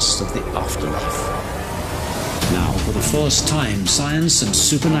existence of the afterlife? Now, for the first time, science and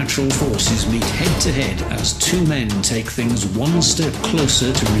supernatural forces meet head-to-head as two men take things one step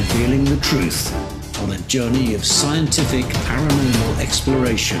closer to revealing the truth on a journey of scientific paranormal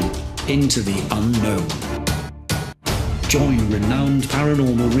exploration into the unknown. Join renowned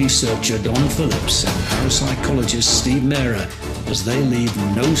paranormal researcher Don Phillips and parapsychologist Steve Mera as they leave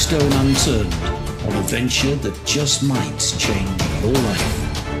no stone unturned on a venture that just might change your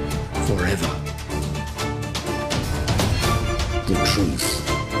life forever. The truth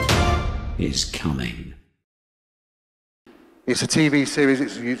is coming. It's a TV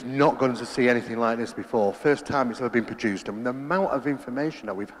series, you're not going to see anything like this before. First time it's ever been produced. And the amount of information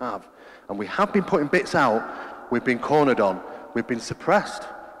that we've had, and we have been putting bits out, we've been cornered on, we've been suppressed.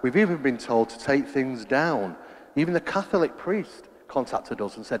 We've even been told to take things down. Even the Catholic priest contacted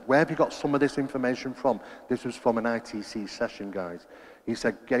us and said, where have you got some of this information from? This was from an ITC session, guys. He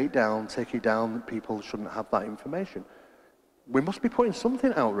said, get it down, take it down, people shouldn't have that information. We must be putting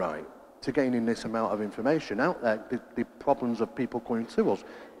something out right to gaining this amount of information out there. The problems of people coming to us,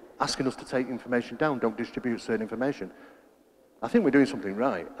 asking us to take information down, don't distribute certain information. I think we're doing something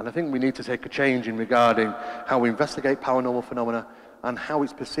right, and I think we need to take a change in regarding how we investigate paranormal phenomena and how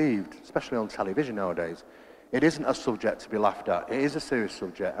it's perceived, especially on television nowadays. It isn't a subject to be laughed at. It is a serious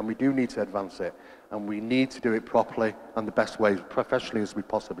subject, and we do need to advance it, and we need to do it properly and the best way, professionally as we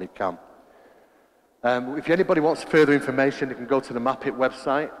possibly can. If anybody wants further information, you can go to the Map-It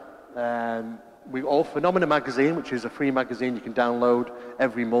website. Phenomena Magazine, which is a free magazine you can download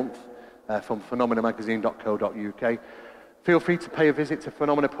every month from phenomenamagazine.co.uk. Feel free to pay a visit to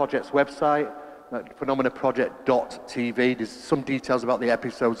Phenomena Project's website, phenomenaproject.tv. There's some details about the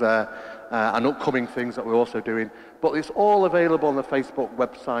episodes there and upcoming things that we're also doing. But it's all available on the Facebook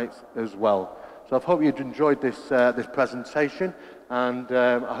website as well. So I hope you've enjoyed this presentation, and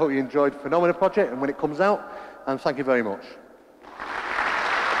I hope you enjoyed Phenomena Project and when it comes out. And thank you very much.